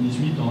en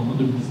 2018, en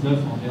 2019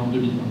 et en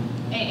 2020.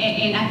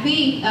 And I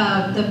think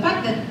the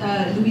fact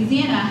that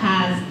Louisiana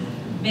has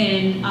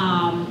been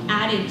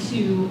added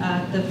to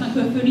the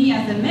francophonie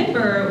as a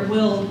member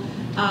will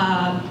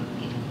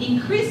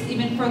increase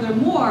even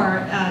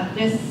furthermore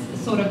this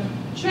sort of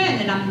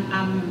trend, and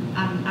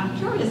I'm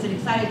curious and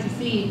excited to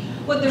see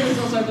what the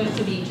results are going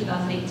to be in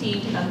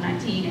 2018,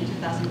 2019, and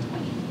 2020.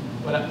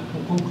 Voilà,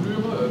 pour conclure,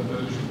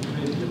 je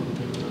voudrais dire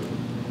que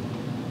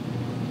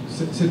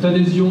cette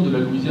adhésion de la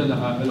Louisiane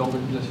à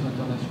l'Organisation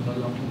internationale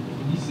de la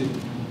francophonie,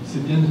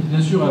 c'est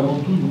bien sûr avant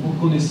tout une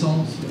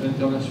reconnaissance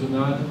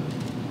internationale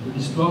de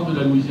l'histoire de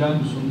la Louisiane,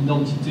 de son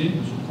identité,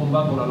 de son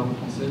combat pour la langue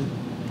française.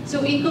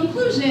 So in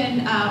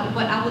conclusion,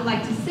 what I would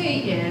like to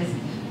say is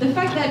the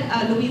fact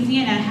that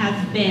Louisiana has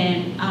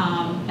been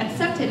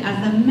accepted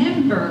as a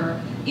member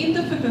in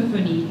the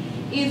francophonie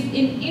is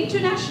an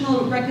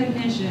international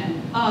recognition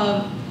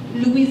of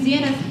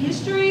Louisiana's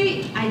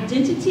history,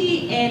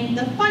 identity, and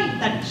the fight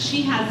that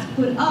she has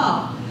put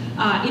up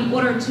in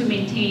order to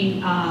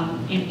maintain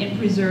and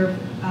preserve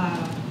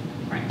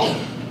French.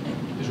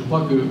 Et je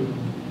crois que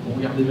pour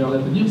regarder vers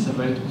l'avenir, ça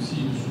va être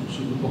aussi une source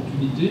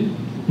d'opportunités,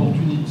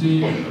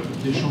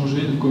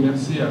 d'échanger, de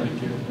commercer avec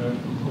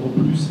encore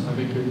plus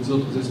avec les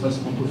autres espaces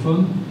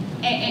francophones.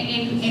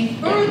 And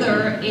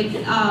further, it's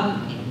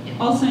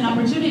also an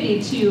opportunity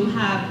to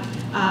have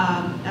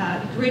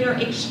greater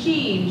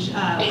exchange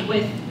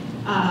with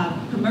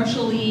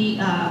commercially,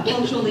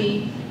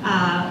 culturally,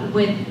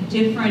 with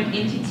different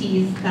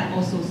entities that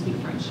also speak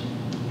French.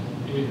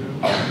 Et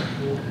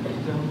pour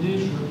terminer,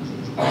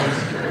 je crois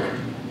aussi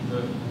que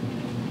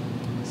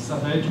ça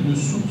va être une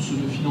source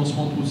de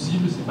financement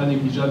possible, c'est pas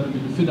négligeable,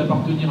 mais le fait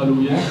d'appartenir à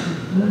l'OIF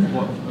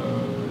ouvre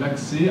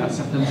l'accès à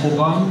certains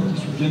programmes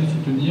qui viennent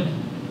soutenir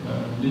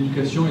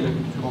l'éducation et la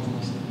culture en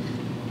français.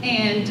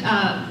 And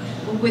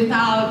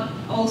without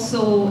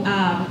also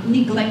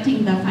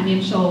neglecting the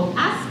financial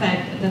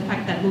aspect, the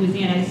fact that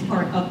Louisiana is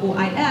part of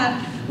OIF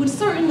would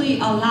certainly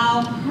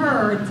allow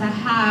her to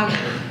have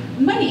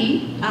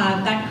money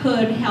that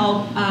could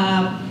help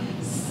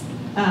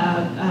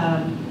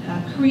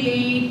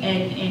create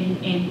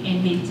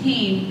and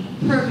maintain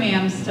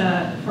programs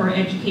for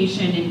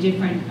education in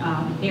different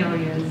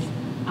areas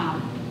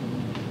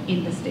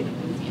in the state of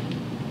Louisiana.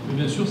 Mais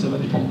bien sûr, ça va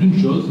dépendre d'une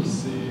chose,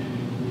 c'est que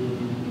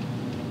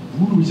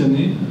vous,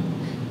 Louisianais,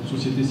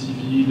 société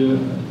civile,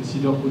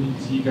 décideurs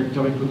politiques,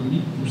 acteurs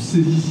économiques, vous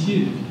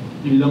saisissiez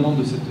évidemment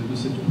de cette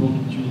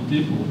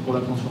opportunité pour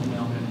la transformer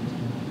en réalité.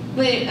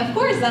 But of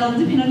course, that'll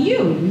depend on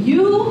you.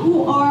 You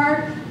who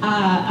are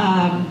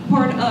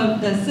part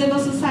of the civil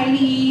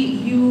society,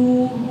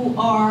 you who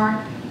are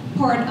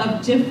part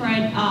of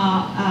different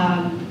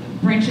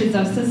branches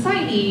of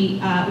society,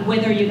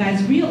 whether you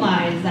guys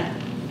realize that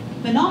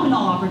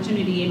phenomenal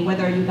opportunity and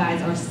whether you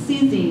guys are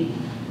seizing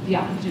the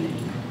opportunity.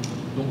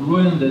 Donc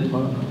loin d'être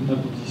un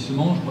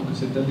aboutissement, je crois que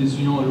cette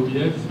adhésion à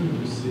l'OIF,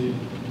 c'est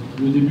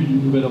le début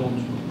d'une nouvelle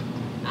aventure.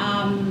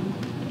 And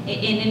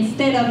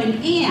instead of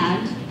an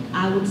and,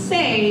 I would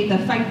say the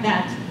fact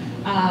that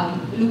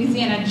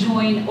Louisiana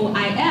joined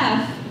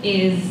OIF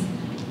is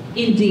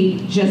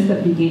indeed just the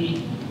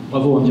beginning.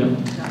 Bravo, Andia.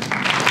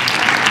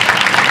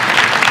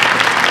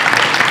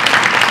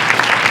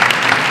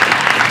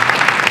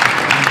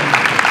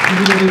 Si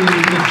vous avez des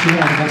questions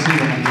en français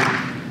ou en anglais.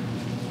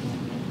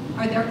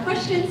 Are there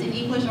questions in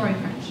English or in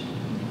French?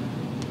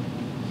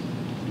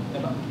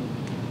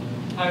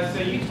 So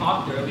you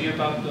talked earlier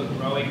about the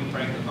growing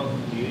Francophone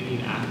community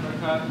in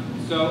Africa.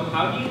 So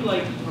how do you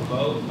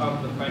promote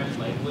the French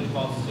language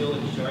while still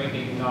ensuring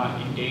they do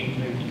not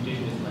endanger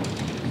indigenous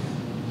languages?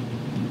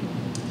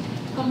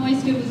 Comment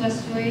est-ce que vous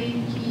assurez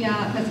qu'il y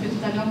a, parce que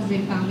tout à l'heure vous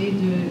avez parlé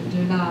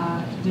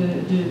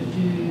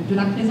de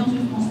la présence du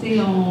français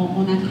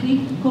en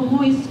Afrique,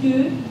 comment est-ce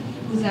que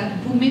vous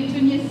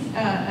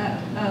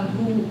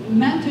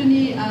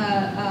maintenez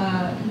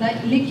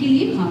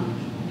l'équilibre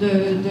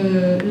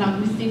de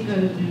linguistique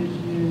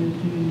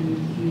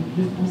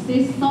du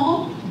français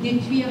sans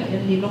détruire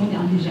les langues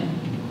indigènes?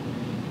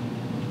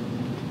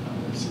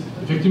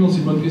 Effectivement, c'est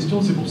une bonne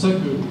question. C'est pour ça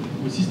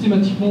que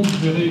systématiquement, vous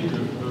verrez que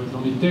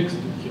dans les textes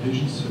qui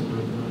régissent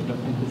la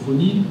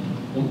francophonie,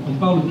 on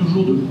parle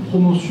toujours de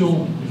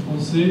promotion du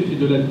français et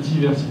de la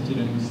diversité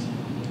linguistique.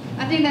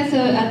 I think that's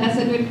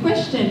a good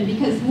question,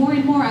 because more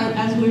and more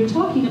as we're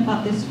talking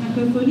about this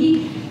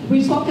francophonie,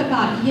 we talk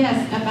about,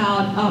 yes,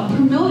 about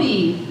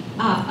promoting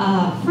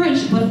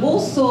French, but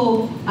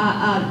also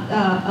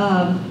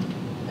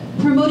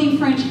promoting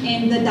French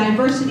in the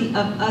diversity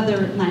of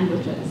other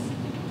languages.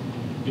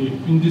 Et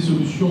une des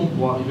solutions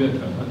pour arriver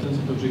à atteindre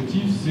cet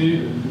objectif, c'est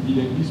le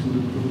bilinguisme ou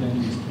le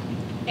plurilinguisme.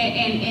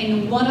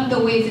 And one of the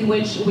ways in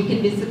which we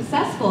can be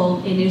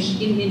successful in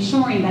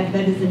ensuring that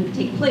doesn't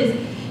take place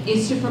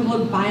is to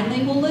promote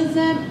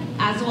bilingualism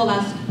as well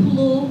as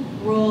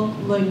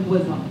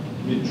plurilingualism.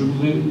 Mais je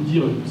voudrais vous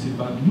dire que ce n'est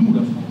pas nous,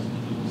 la France,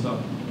 qui faisons ça.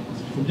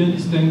 Il faut bien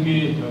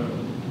distinguer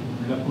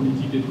la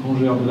politique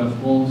étrangère de la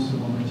France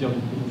en matière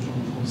de promotion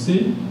du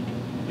français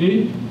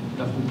et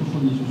la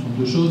francophonie. Ce sont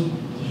deux choses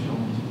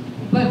différentes.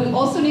 But we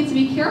also need to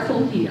be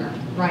careful here,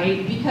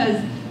 right?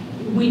 Because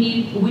we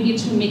need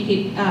to make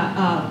it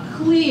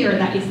clear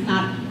that it's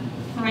not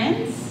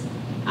friends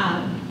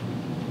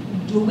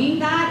doing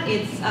that.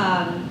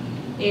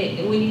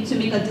 We need to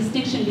make a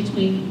distinction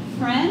between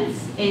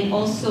friends and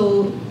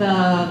also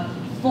the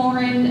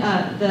foreign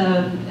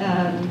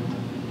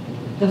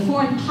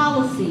foreign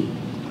policy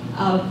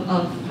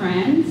of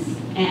friends,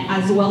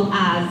 as well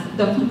as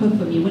the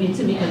francophonie. We need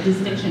to make a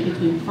distinction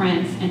between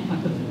friends and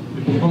francophonie.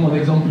 Et pour prendre un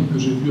exemple que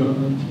j'ai vu un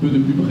petit peu de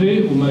plus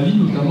près, au Mali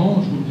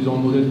notamment, je trouve qu'ils ont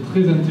un modèle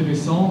très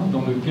intéressant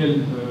dans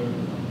lequel,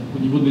 au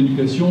niveau de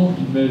l'éducation,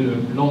 ils mêlent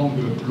langue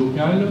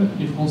locale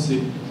et français.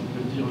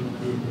 C'est-à-dire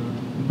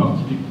qu'une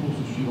partie des cours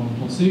se suivent en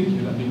français, qui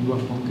est la lingua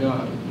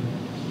franca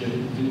qui a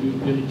été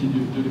héritée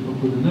de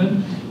l'époque coloniale,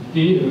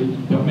 et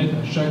qui permettent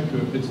à chaque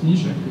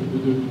ethnie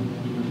de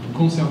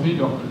conserver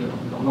leur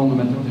langue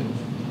maternelle.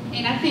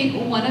 And I think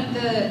one of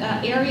the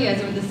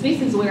areas or the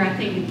spaces where I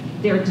think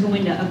they're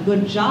doing a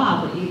good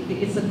job,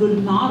 it's a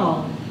good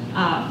model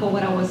for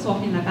what I was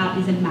talking about,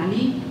 is in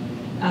Mali.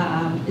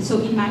 So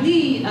in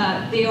Mali,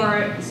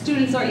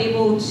 students are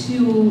able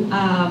to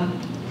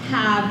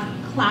have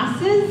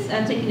classes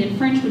taken in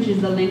French, which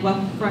is the lingua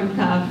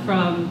franca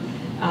from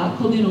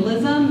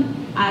colonialism,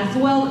 as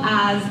well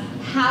as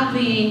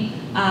having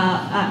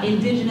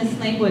indigenous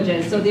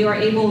languages. So they are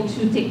able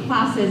to take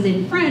classes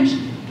in French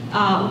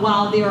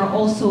while they are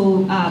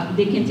also,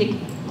 they can take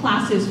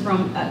classes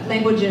from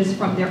languages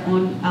from their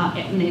own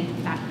ethnic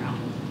background.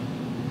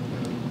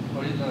 Vous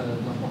parlez de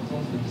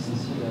l'importance de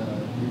dissocier la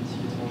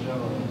politique étrangère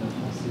de la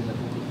France et de la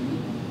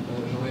francophonie.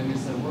 J'aurais aimé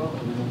savoir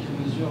dans quelle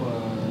mesure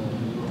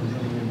le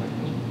président Emmanuel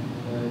Macron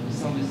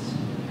s'investit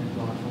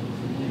dans la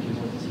francophonie et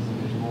quels ont été ses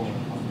engagements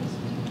par le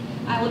passé.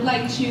 I would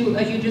like to,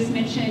 you just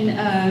mentioned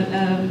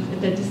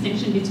the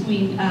distinction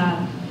between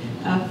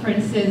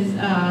France's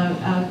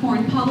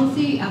foreign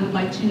policy. I would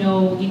like to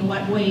know in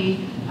what way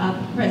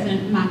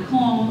President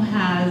Macron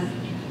has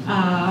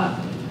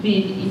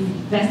been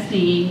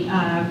investing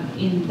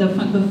in the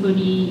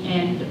francophonie,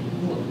 and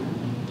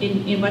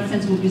in what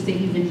sense would you say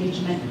his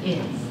engagement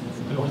is?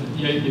 Alors,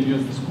 il y a eu un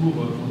discours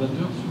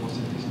fondateur sur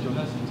cette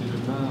dire-là, c'était le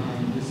 20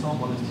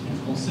 décembre à l'Institut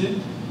français,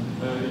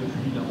 et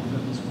puis il a fait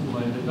un discours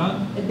à Erevan.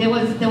 There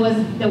was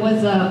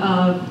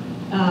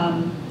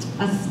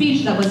a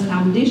speech that was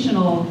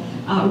foundational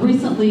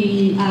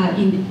recently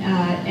in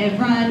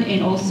Evran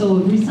and also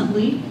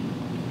recently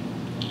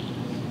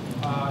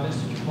À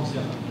l'Institut français.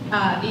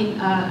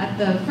 at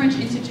the French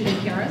Institute in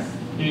Paris.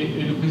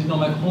 Et le président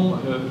Macron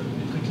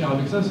est très clair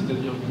avec ça,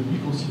 c'est-à-dire que lui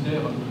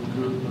considère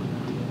que le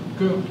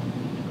cœur,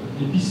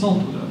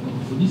 l'épicentre de la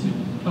francophonie,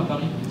 c'est pas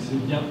Paris,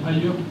 c'est bien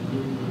ailleurs que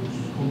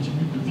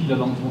continue que vit la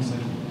langue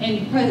française.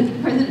 And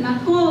President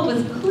Macron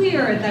was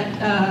clear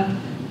that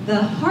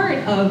the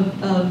heart of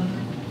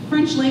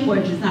French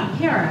language is not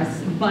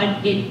Paris,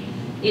 but it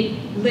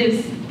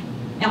lives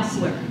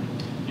elsewhere.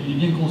 Et il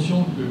est bien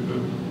conscient que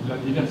la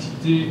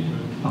diversité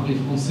parler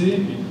français est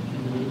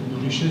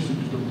une richesse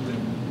plus que problème.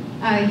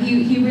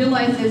 He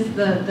realizes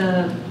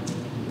that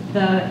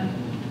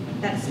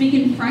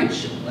speaking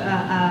French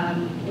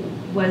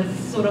was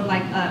sort of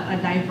like a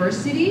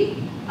diversity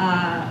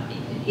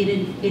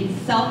in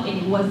itself, and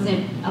it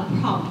wasn't a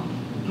problem.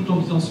 Tout en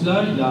disant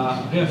cela, il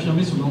a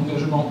réaffirmé son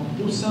engagement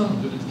au sein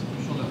de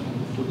l'institution de la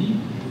francophonie,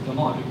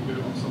 notamment avec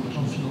en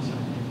s'engageant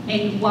financièrement.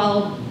 And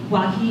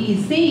while he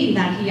is saying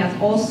that, he has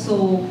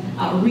also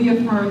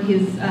reaffirmed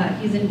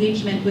his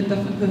engagement with the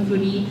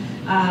francophonie,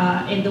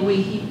 and the way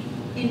he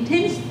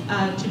intends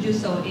to do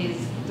so is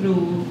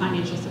through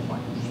financial support.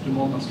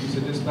 Justement parce que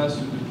cet espace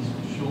de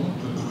discussion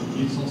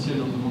est essentiel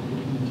dans un monde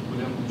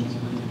multipolaire comme je disais.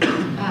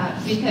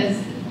 Because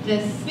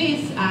this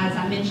space, as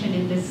I mentioned,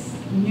 in this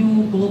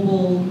new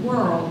global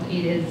world,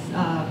 it is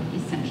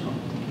essential.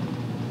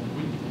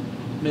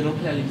 Maintenant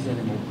qu'à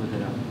l'examen de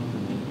la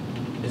francophonie,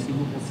 est-ce que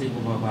vous pensez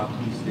qu'on va avoir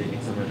plus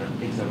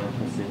d'examens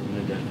français pour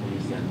le DELF en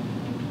Louisiane?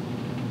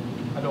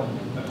 Alors,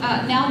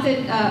 Now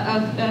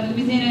that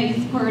Louisiana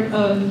is part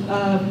of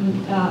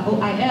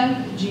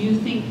OIF, do you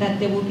think that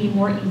there will be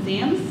more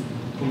exams?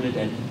 Comme le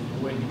DELF.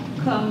 ouais.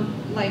 Come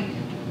like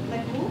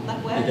who? Like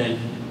Le what? DELF.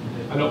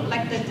 Alors,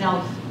 Like the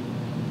DELF.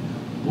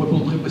 pour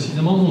répondre très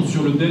précisément, non,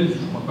 sur le DELF,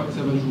 je ne crois pas que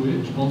ça va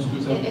jouer. Je pense que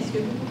ça. Est-ce que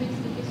vous pouvez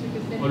expliquer ce que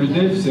c'est? Le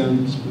DELF, c'est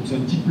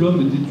un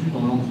diplôme d'études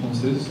en langue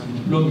française. C'est un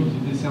diplôme qui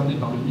est décerné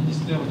par le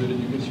ministère de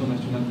l'Éducation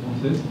nationale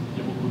française,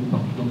 qui est reconnu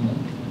partout dans le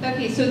monde.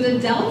 Okay, so the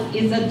DELF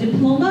is a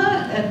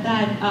diploma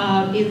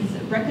that is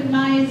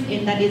recognized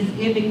and that is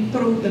given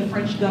through the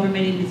French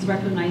government and is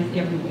recognized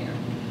everywhere.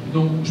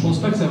 Donc, je ne pense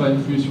pas que ça va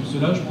influer sur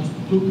cela. Je pense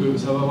plutôt que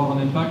ça va avoir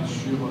un impact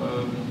sur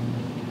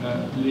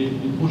les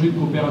projets de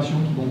coopération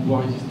qui vont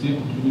pouvoir exister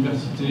entre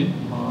universités,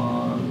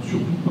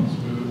 surtout parce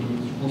que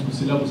je pense que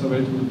c'est là où ça va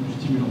être le plus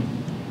stimulant.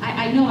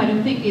 I know, I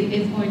don't think it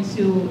is going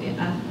to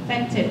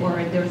affect it, or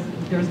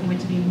there's going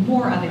to be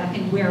more of it. I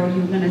think where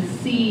you're going to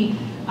see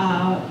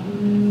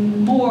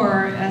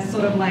more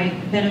sort of like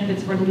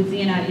benefits for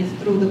Louisiana is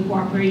through the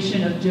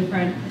cooperation of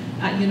different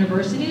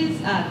universities.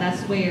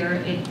 That's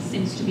where it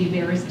seems to be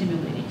very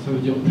stimulating. Ça veut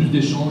dire plus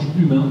d'échanges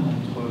humains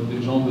entre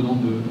des gens venant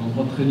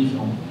d'endroits très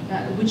différents.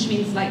 Which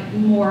means like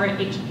more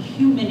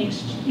human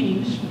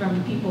exchange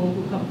from people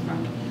who come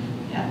from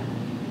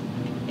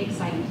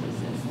exciting places.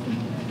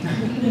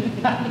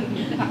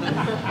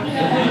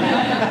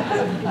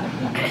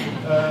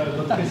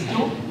 D'autres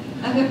questions?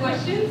 Other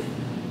questions?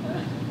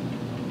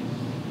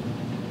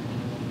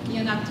 Il y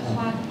en a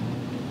trois.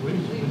 Oui,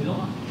 Monsieur le Président.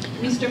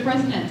 Mr.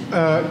 President.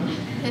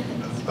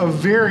 A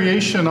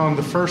variation on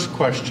the first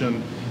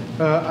question.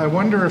 I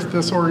wonder if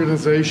this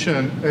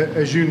organization,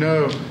 as you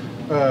know,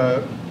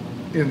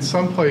 in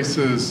some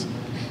places,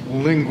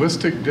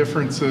 linguistic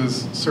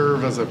differences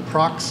serve as a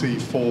proxy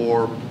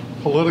for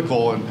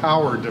political and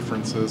power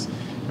differences,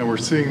 and we're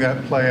seeing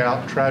that play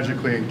out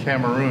tragically in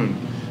Cameroon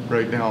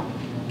right now.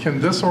 Can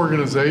this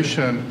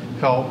organization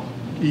help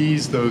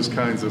ease those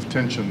kinds of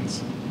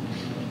tensions?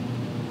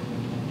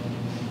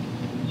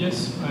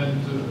 Yes, and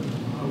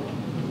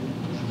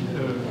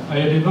à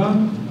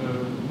Erevan,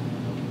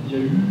 il y a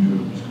eu,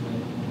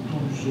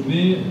 autour du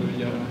sommet, il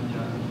y a une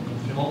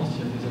conférence, il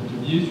y a des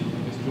ateliers sur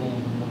les questions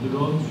de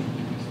l'homme, sur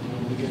les questions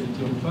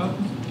d'égalité hommes-femmes.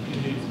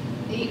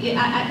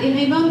 In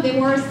Erevan, there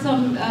were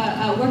some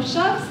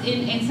workshops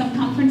and some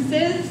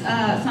conferences,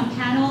 some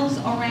panels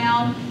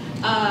around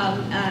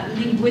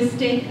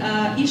linguistic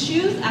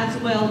issues as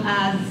well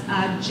as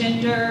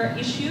gender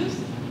issues,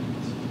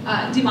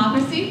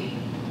 democracy.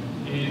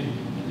 Et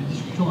les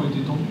discussions ont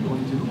été tendues, ont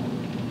été lourdes.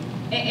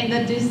 And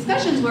the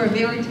discussions were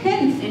very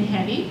tense and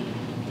heavy.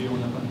 Et on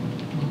n'a pas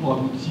toujours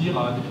aboutir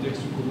à des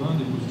textes communs,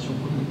 des positions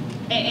communes.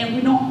 And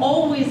we don't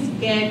always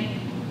get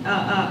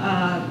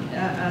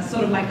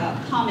sort of like a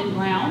common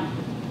ground.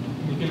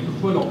 Mais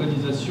quelquefois,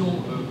 l'organisation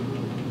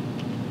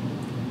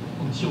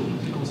en tire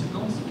toutes les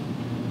conséquences.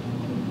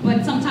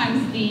 But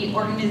sometimes the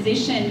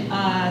organization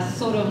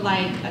sort of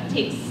like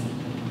takes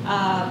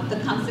the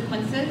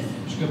consequences.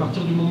 Jusqu'à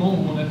partir du moment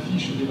où on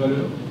affiche des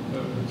valeurs,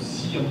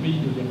 si un pays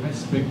ne les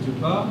respecte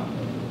pas,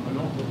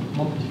 alors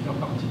comment peut-il faire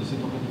partie de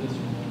cette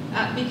organisation?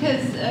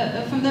 Because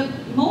from the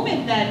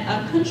moment that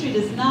a country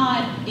does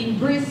not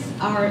embrace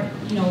our,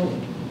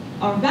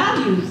 our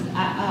values,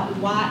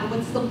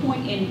 what's the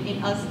point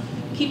in us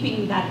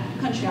keeping that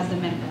country as a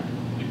member.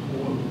 Et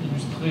pour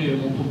illustrer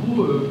mon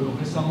propos,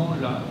 récemment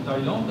la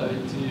Thaïlande a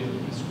été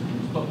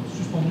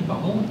suspendue,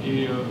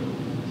 et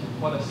je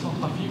crois la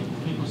Centrafrique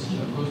aussi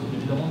à cause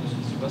évidemment de ce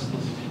qui se passe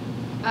dans ce pays.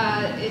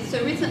 So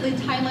recently,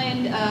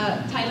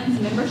 Thailand's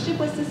membership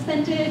was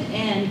suspended,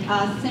 and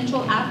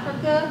Central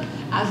Africa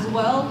as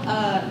well.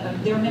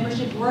 Their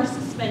membership were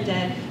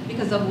suspended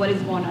because of what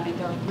is going on in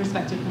their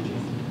respective countries.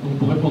 Donc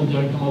pour répondre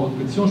directement à votre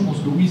question, je pense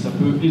que oui, ça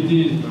peut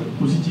aider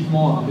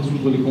positivement à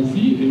résoudre les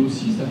conflits, et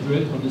aussi ça peut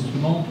être un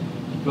instrument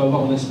qui peut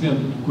avoir un aspect un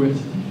peu plus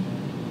coercitif.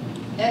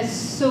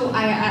 So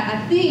I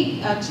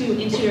think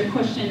to answer your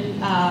question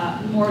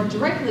more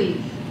directly,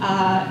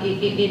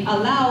 it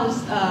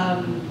allows.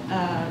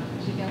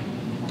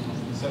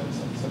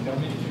 Ça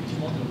permet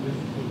effectivement de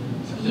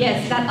résoudre.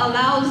 Yes, that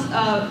allows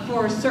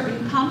for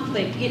certain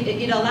conflict.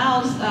 It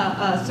allows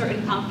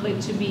certain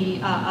conflict to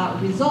be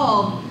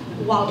resolved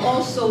while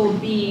also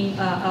being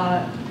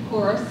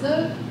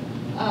coercive.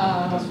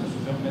 Parce que se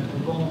faire mettre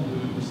au banc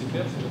de ses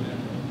pairs, c'est le même.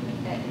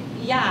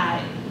 Yeah,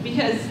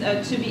 because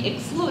to be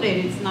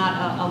excluded is not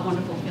a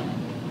wonderful feeling.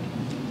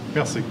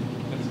 Merci.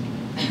 Merci.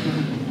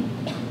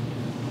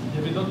 Il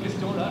y avait d'autres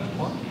questions là, je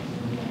crois.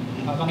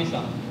 Ah,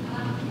 Marissa.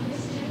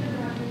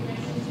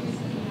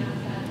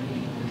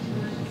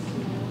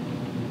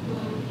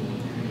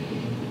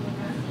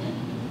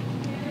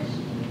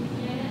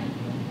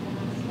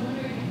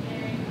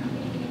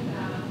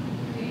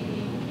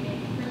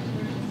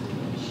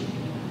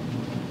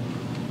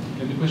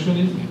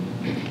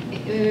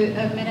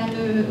 Madame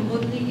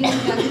Rodriguez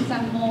a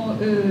récemment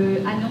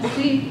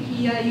annoncé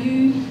qu'il y a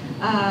eu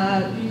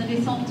une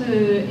récente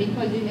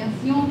école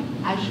d'immersion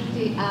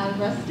ajoutée à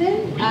Ruston,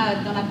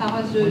 dans la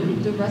paroisse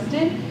de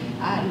Ruston.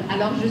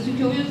 Alors je suis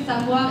curieuse de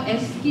savoir,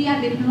 est-ce qu'il y a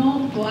des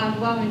plans pour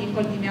avoir une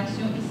école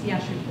d'immersion ici à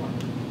Shreveport?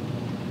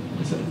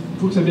 Il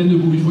faut que ça vienne de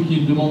vous, il faut qu'il y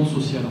ait une demande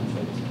sociale en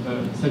fait.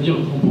 C'est-à-dire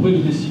qu'on pourrait le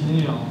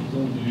dessiner en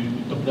faisant du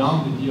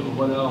top-down, et dire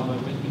voilà, on va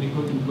mettre une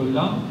école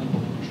là.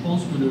 Je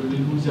pense que les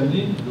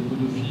Louisianais, le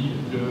CODOFI,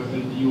 le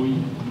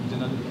LDOI,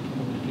 Louisiana Department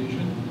of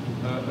Education,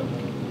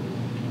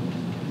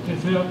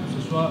 préfèrent que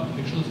ce soit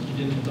quelque chose qui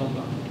vienne d'en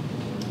bas.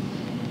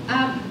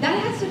 That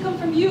has to come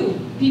from you,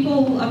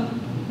 people of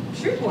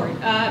Shreveport,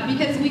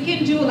 because we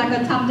can do like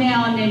a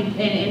top-down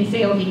and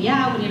say, okay,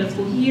 yeah, we need a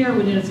school here,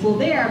 we need a school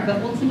there,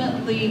 but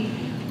ultimately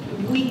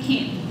we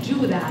can't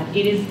do that.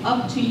 It is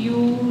up to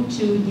you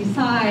to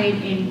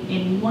decide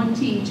in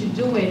wanting to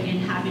do it and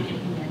have it implemented.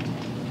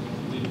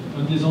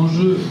 Un des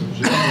enjeux,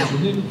 j'ai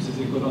mentionné, pour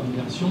ces écoles en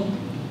immersion,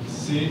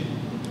 c'est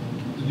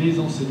les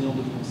enseignants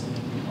de français,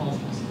 en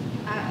français.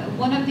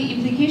 One of the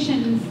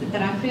implications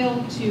that I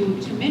failed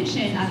to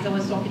mention as I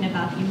was talking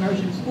about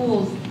immersion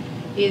schools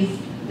is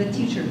the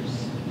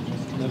teachers.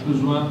 On a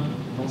besoin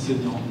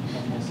d'enseignants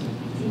en français.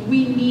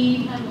 We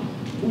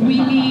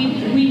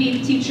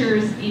need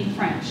teachers in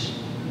French.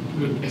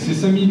 Ces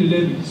 5000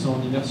 élèves qui sont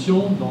en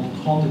immersion dans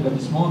 30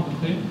 établissements à peu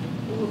près.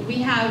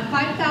 We have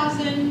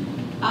 5,000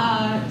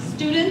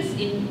 students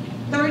in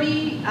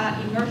 30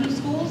 immersion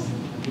schools.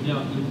 Eh bien,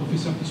 les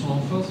professeurs qui sont en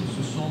face,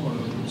 ce sont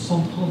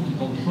 130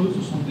 d'entre eux,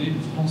 ce sont des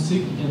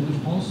Français qui viennent de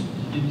France,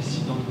 qui viennent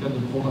ici dans le cadre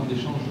de programmes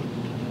d'échange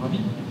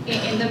ravis.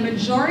 And the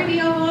majority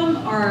of them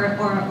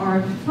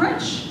are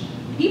French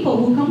people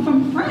who come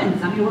from France.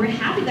 I mean, we're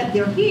happy that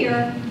they're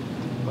here.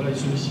 Voilà, ils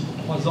sont ici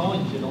pour 3 ans,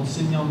 ils viennent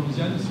enseigner en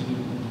Louisiane, c'est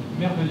une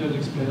merveilleuse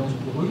expérience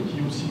pour eux, qui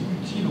est aussi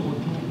utile au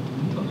retour pour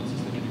nous dans notre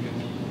système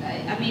éducatif.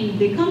 I mean,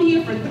 they come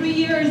here for 3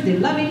 years, they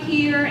love it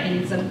here, and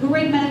it's a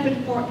great benefit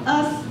for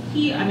us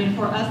here, I mean,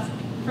 for us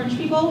French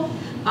people.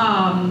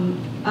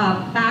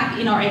 Back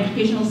in our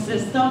educational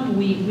system,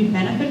 we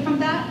benefit from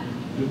that.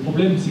 Le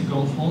problème, c'est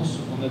qu'en France,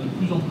 on a de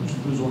plus en plus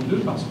besoin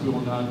d'eux parce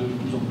qu'on a de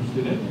plus en plus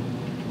d'élèves.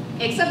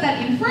 Except that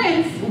in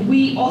France,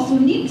 we also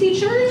need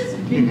teachers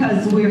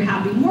because we're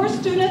having more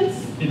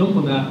students. Et donc,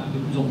 on a de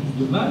plus en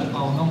plus de mal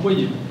à en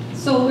envoyer.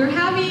 So we're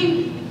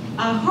having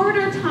a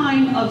harder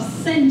time of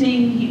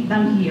sending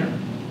them here.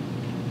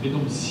 Et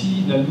donc,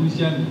 si la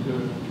Louisiane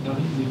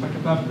n'est pas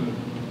capable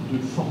de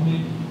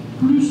former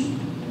plus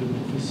de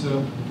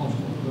professeurs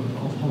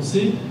en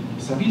français,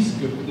 ça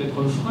risque d'être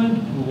un frein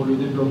pour le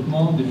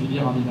développement des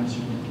filières en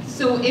immersion.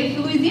 So if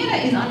Louisiana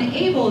is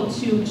unable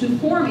to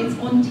form its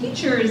own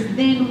teachers,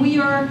 then we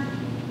are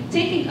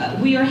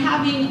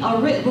having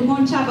we're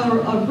going to have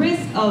a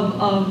risk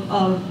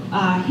of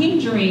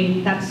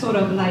hindering that sort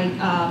of like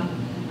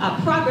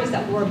progress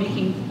that we're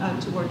making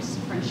towards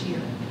French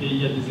here. Et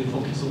il y a des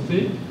efforts qui sont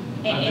faits,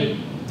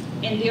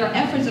 and there are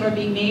efforts that are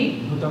being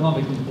made. Notamment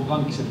avec un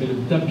programme qui s'appelle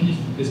TAPIF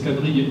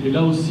Escadrille, et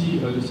là aussi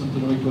le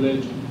Centenary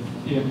College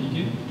est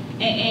impliqué.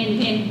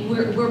 And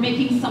we're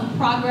making some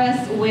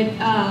progress with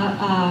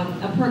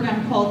a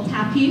program called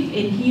TAPIF,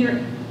 and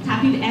here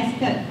TAPIF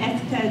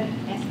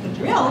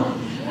Escadrille.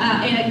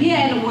 And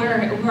again,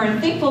 we're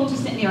thankful to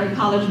Centenary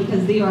College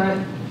because they are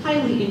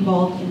highly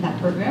involved in that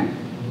program.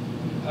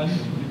 Anne,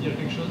 tu voulais dire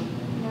quelque chose?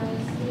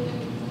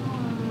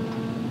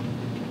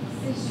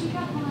 C'est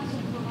super pendant ce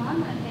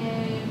programme,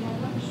 et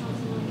maintenant que je suis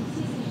enseignante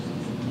ici,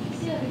 c'est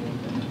difficile avec les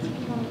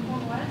politiques dans le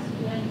paroisse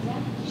de la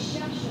Louisiane qui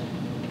cherchent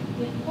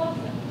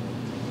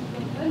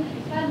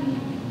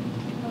non.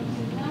 Donc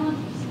c'est vraiment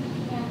difficile de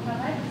trouver un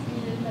travail parce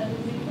qu'il y a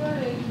des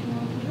écoles qui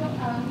vont toujours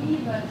ah oui,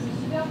 bah, c'est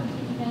super parce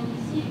que tu viens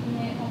d'ici,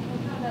 mais on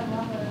préfère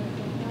d'avoir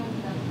quelqu'un de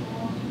la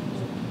France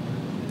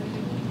ou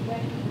du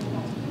Québec ou de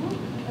partout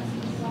parce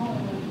qu'ils sont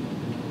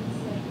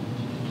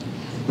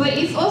But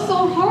it's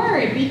also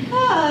hard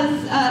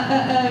because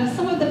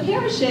some of the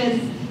parishes,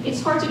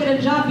 it's hard to get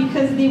a job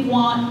because they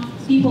want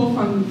people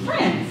from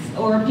France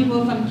or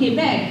people from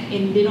Quebec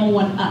and they don't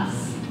want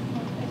us.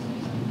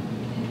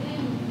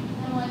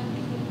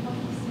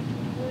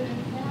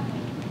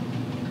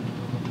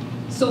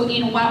 So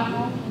in what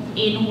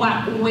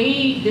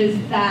way does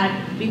that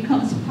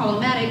becomes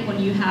problematic when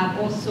you have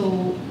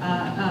also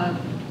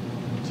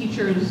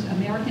teachers,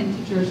 American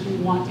teachers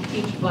who want to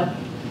teach, but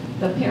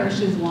the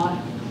parishes want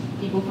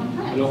people from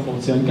France? Alors bon,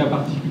 c'est un cas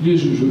particulier,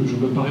 je ne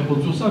veux pas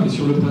répondre sur ça, mais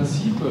sur le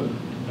principe,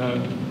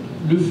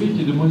 le fait qu'il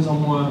y ait de moins en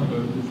moins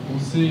de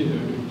Français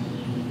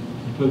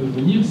qui peuvent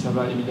venir, ça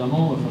va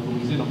évidemment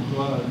favoriser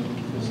l'emploi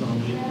des professeurs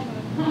anglais.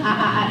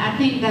 I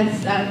think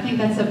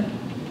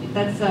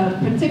that's a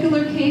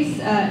particular case,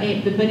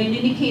 but in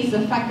any case,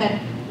 the fact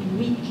that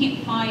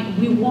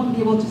we won't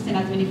be able to send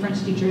as many French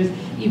teachers,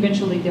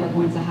 eventually they're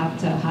going to have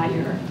to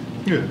hire.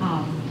 Good.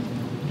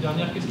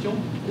 Dernière question?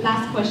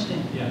 Last question.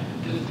 Yeah,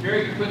 just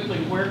very quickly,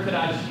 where could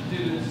our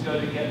students go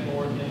to get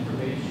more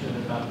information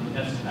about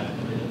the SCAT?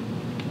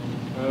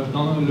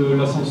 Dans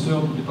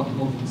l'ascenseur du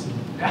département de français.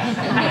 The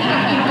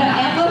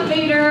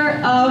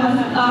elevator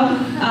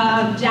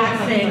of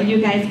Jackson, you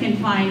guys can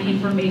find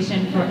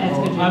information for Anne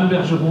Escadrille.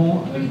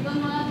 Bergeron,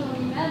 Donne-moi ton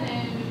email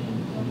et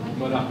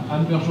voilà,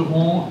 Anne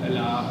Bergeron, elle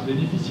a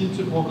bénéficié de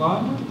ce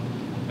programme,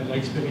 elle a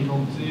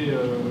expérimenté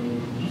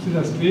tous ces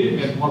aspects, et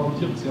elle pourra vous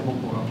dire que c'est un bon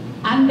programme.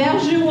 Anne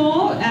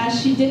Bergeron,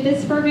 she did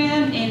this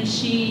program and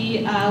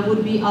she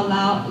would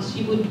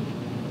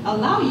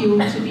allow you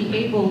to be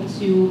able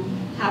to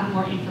have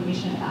more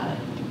information about it.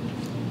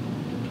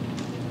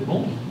 C'est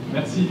bon?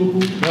 Merci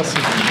beaucoup. Merci.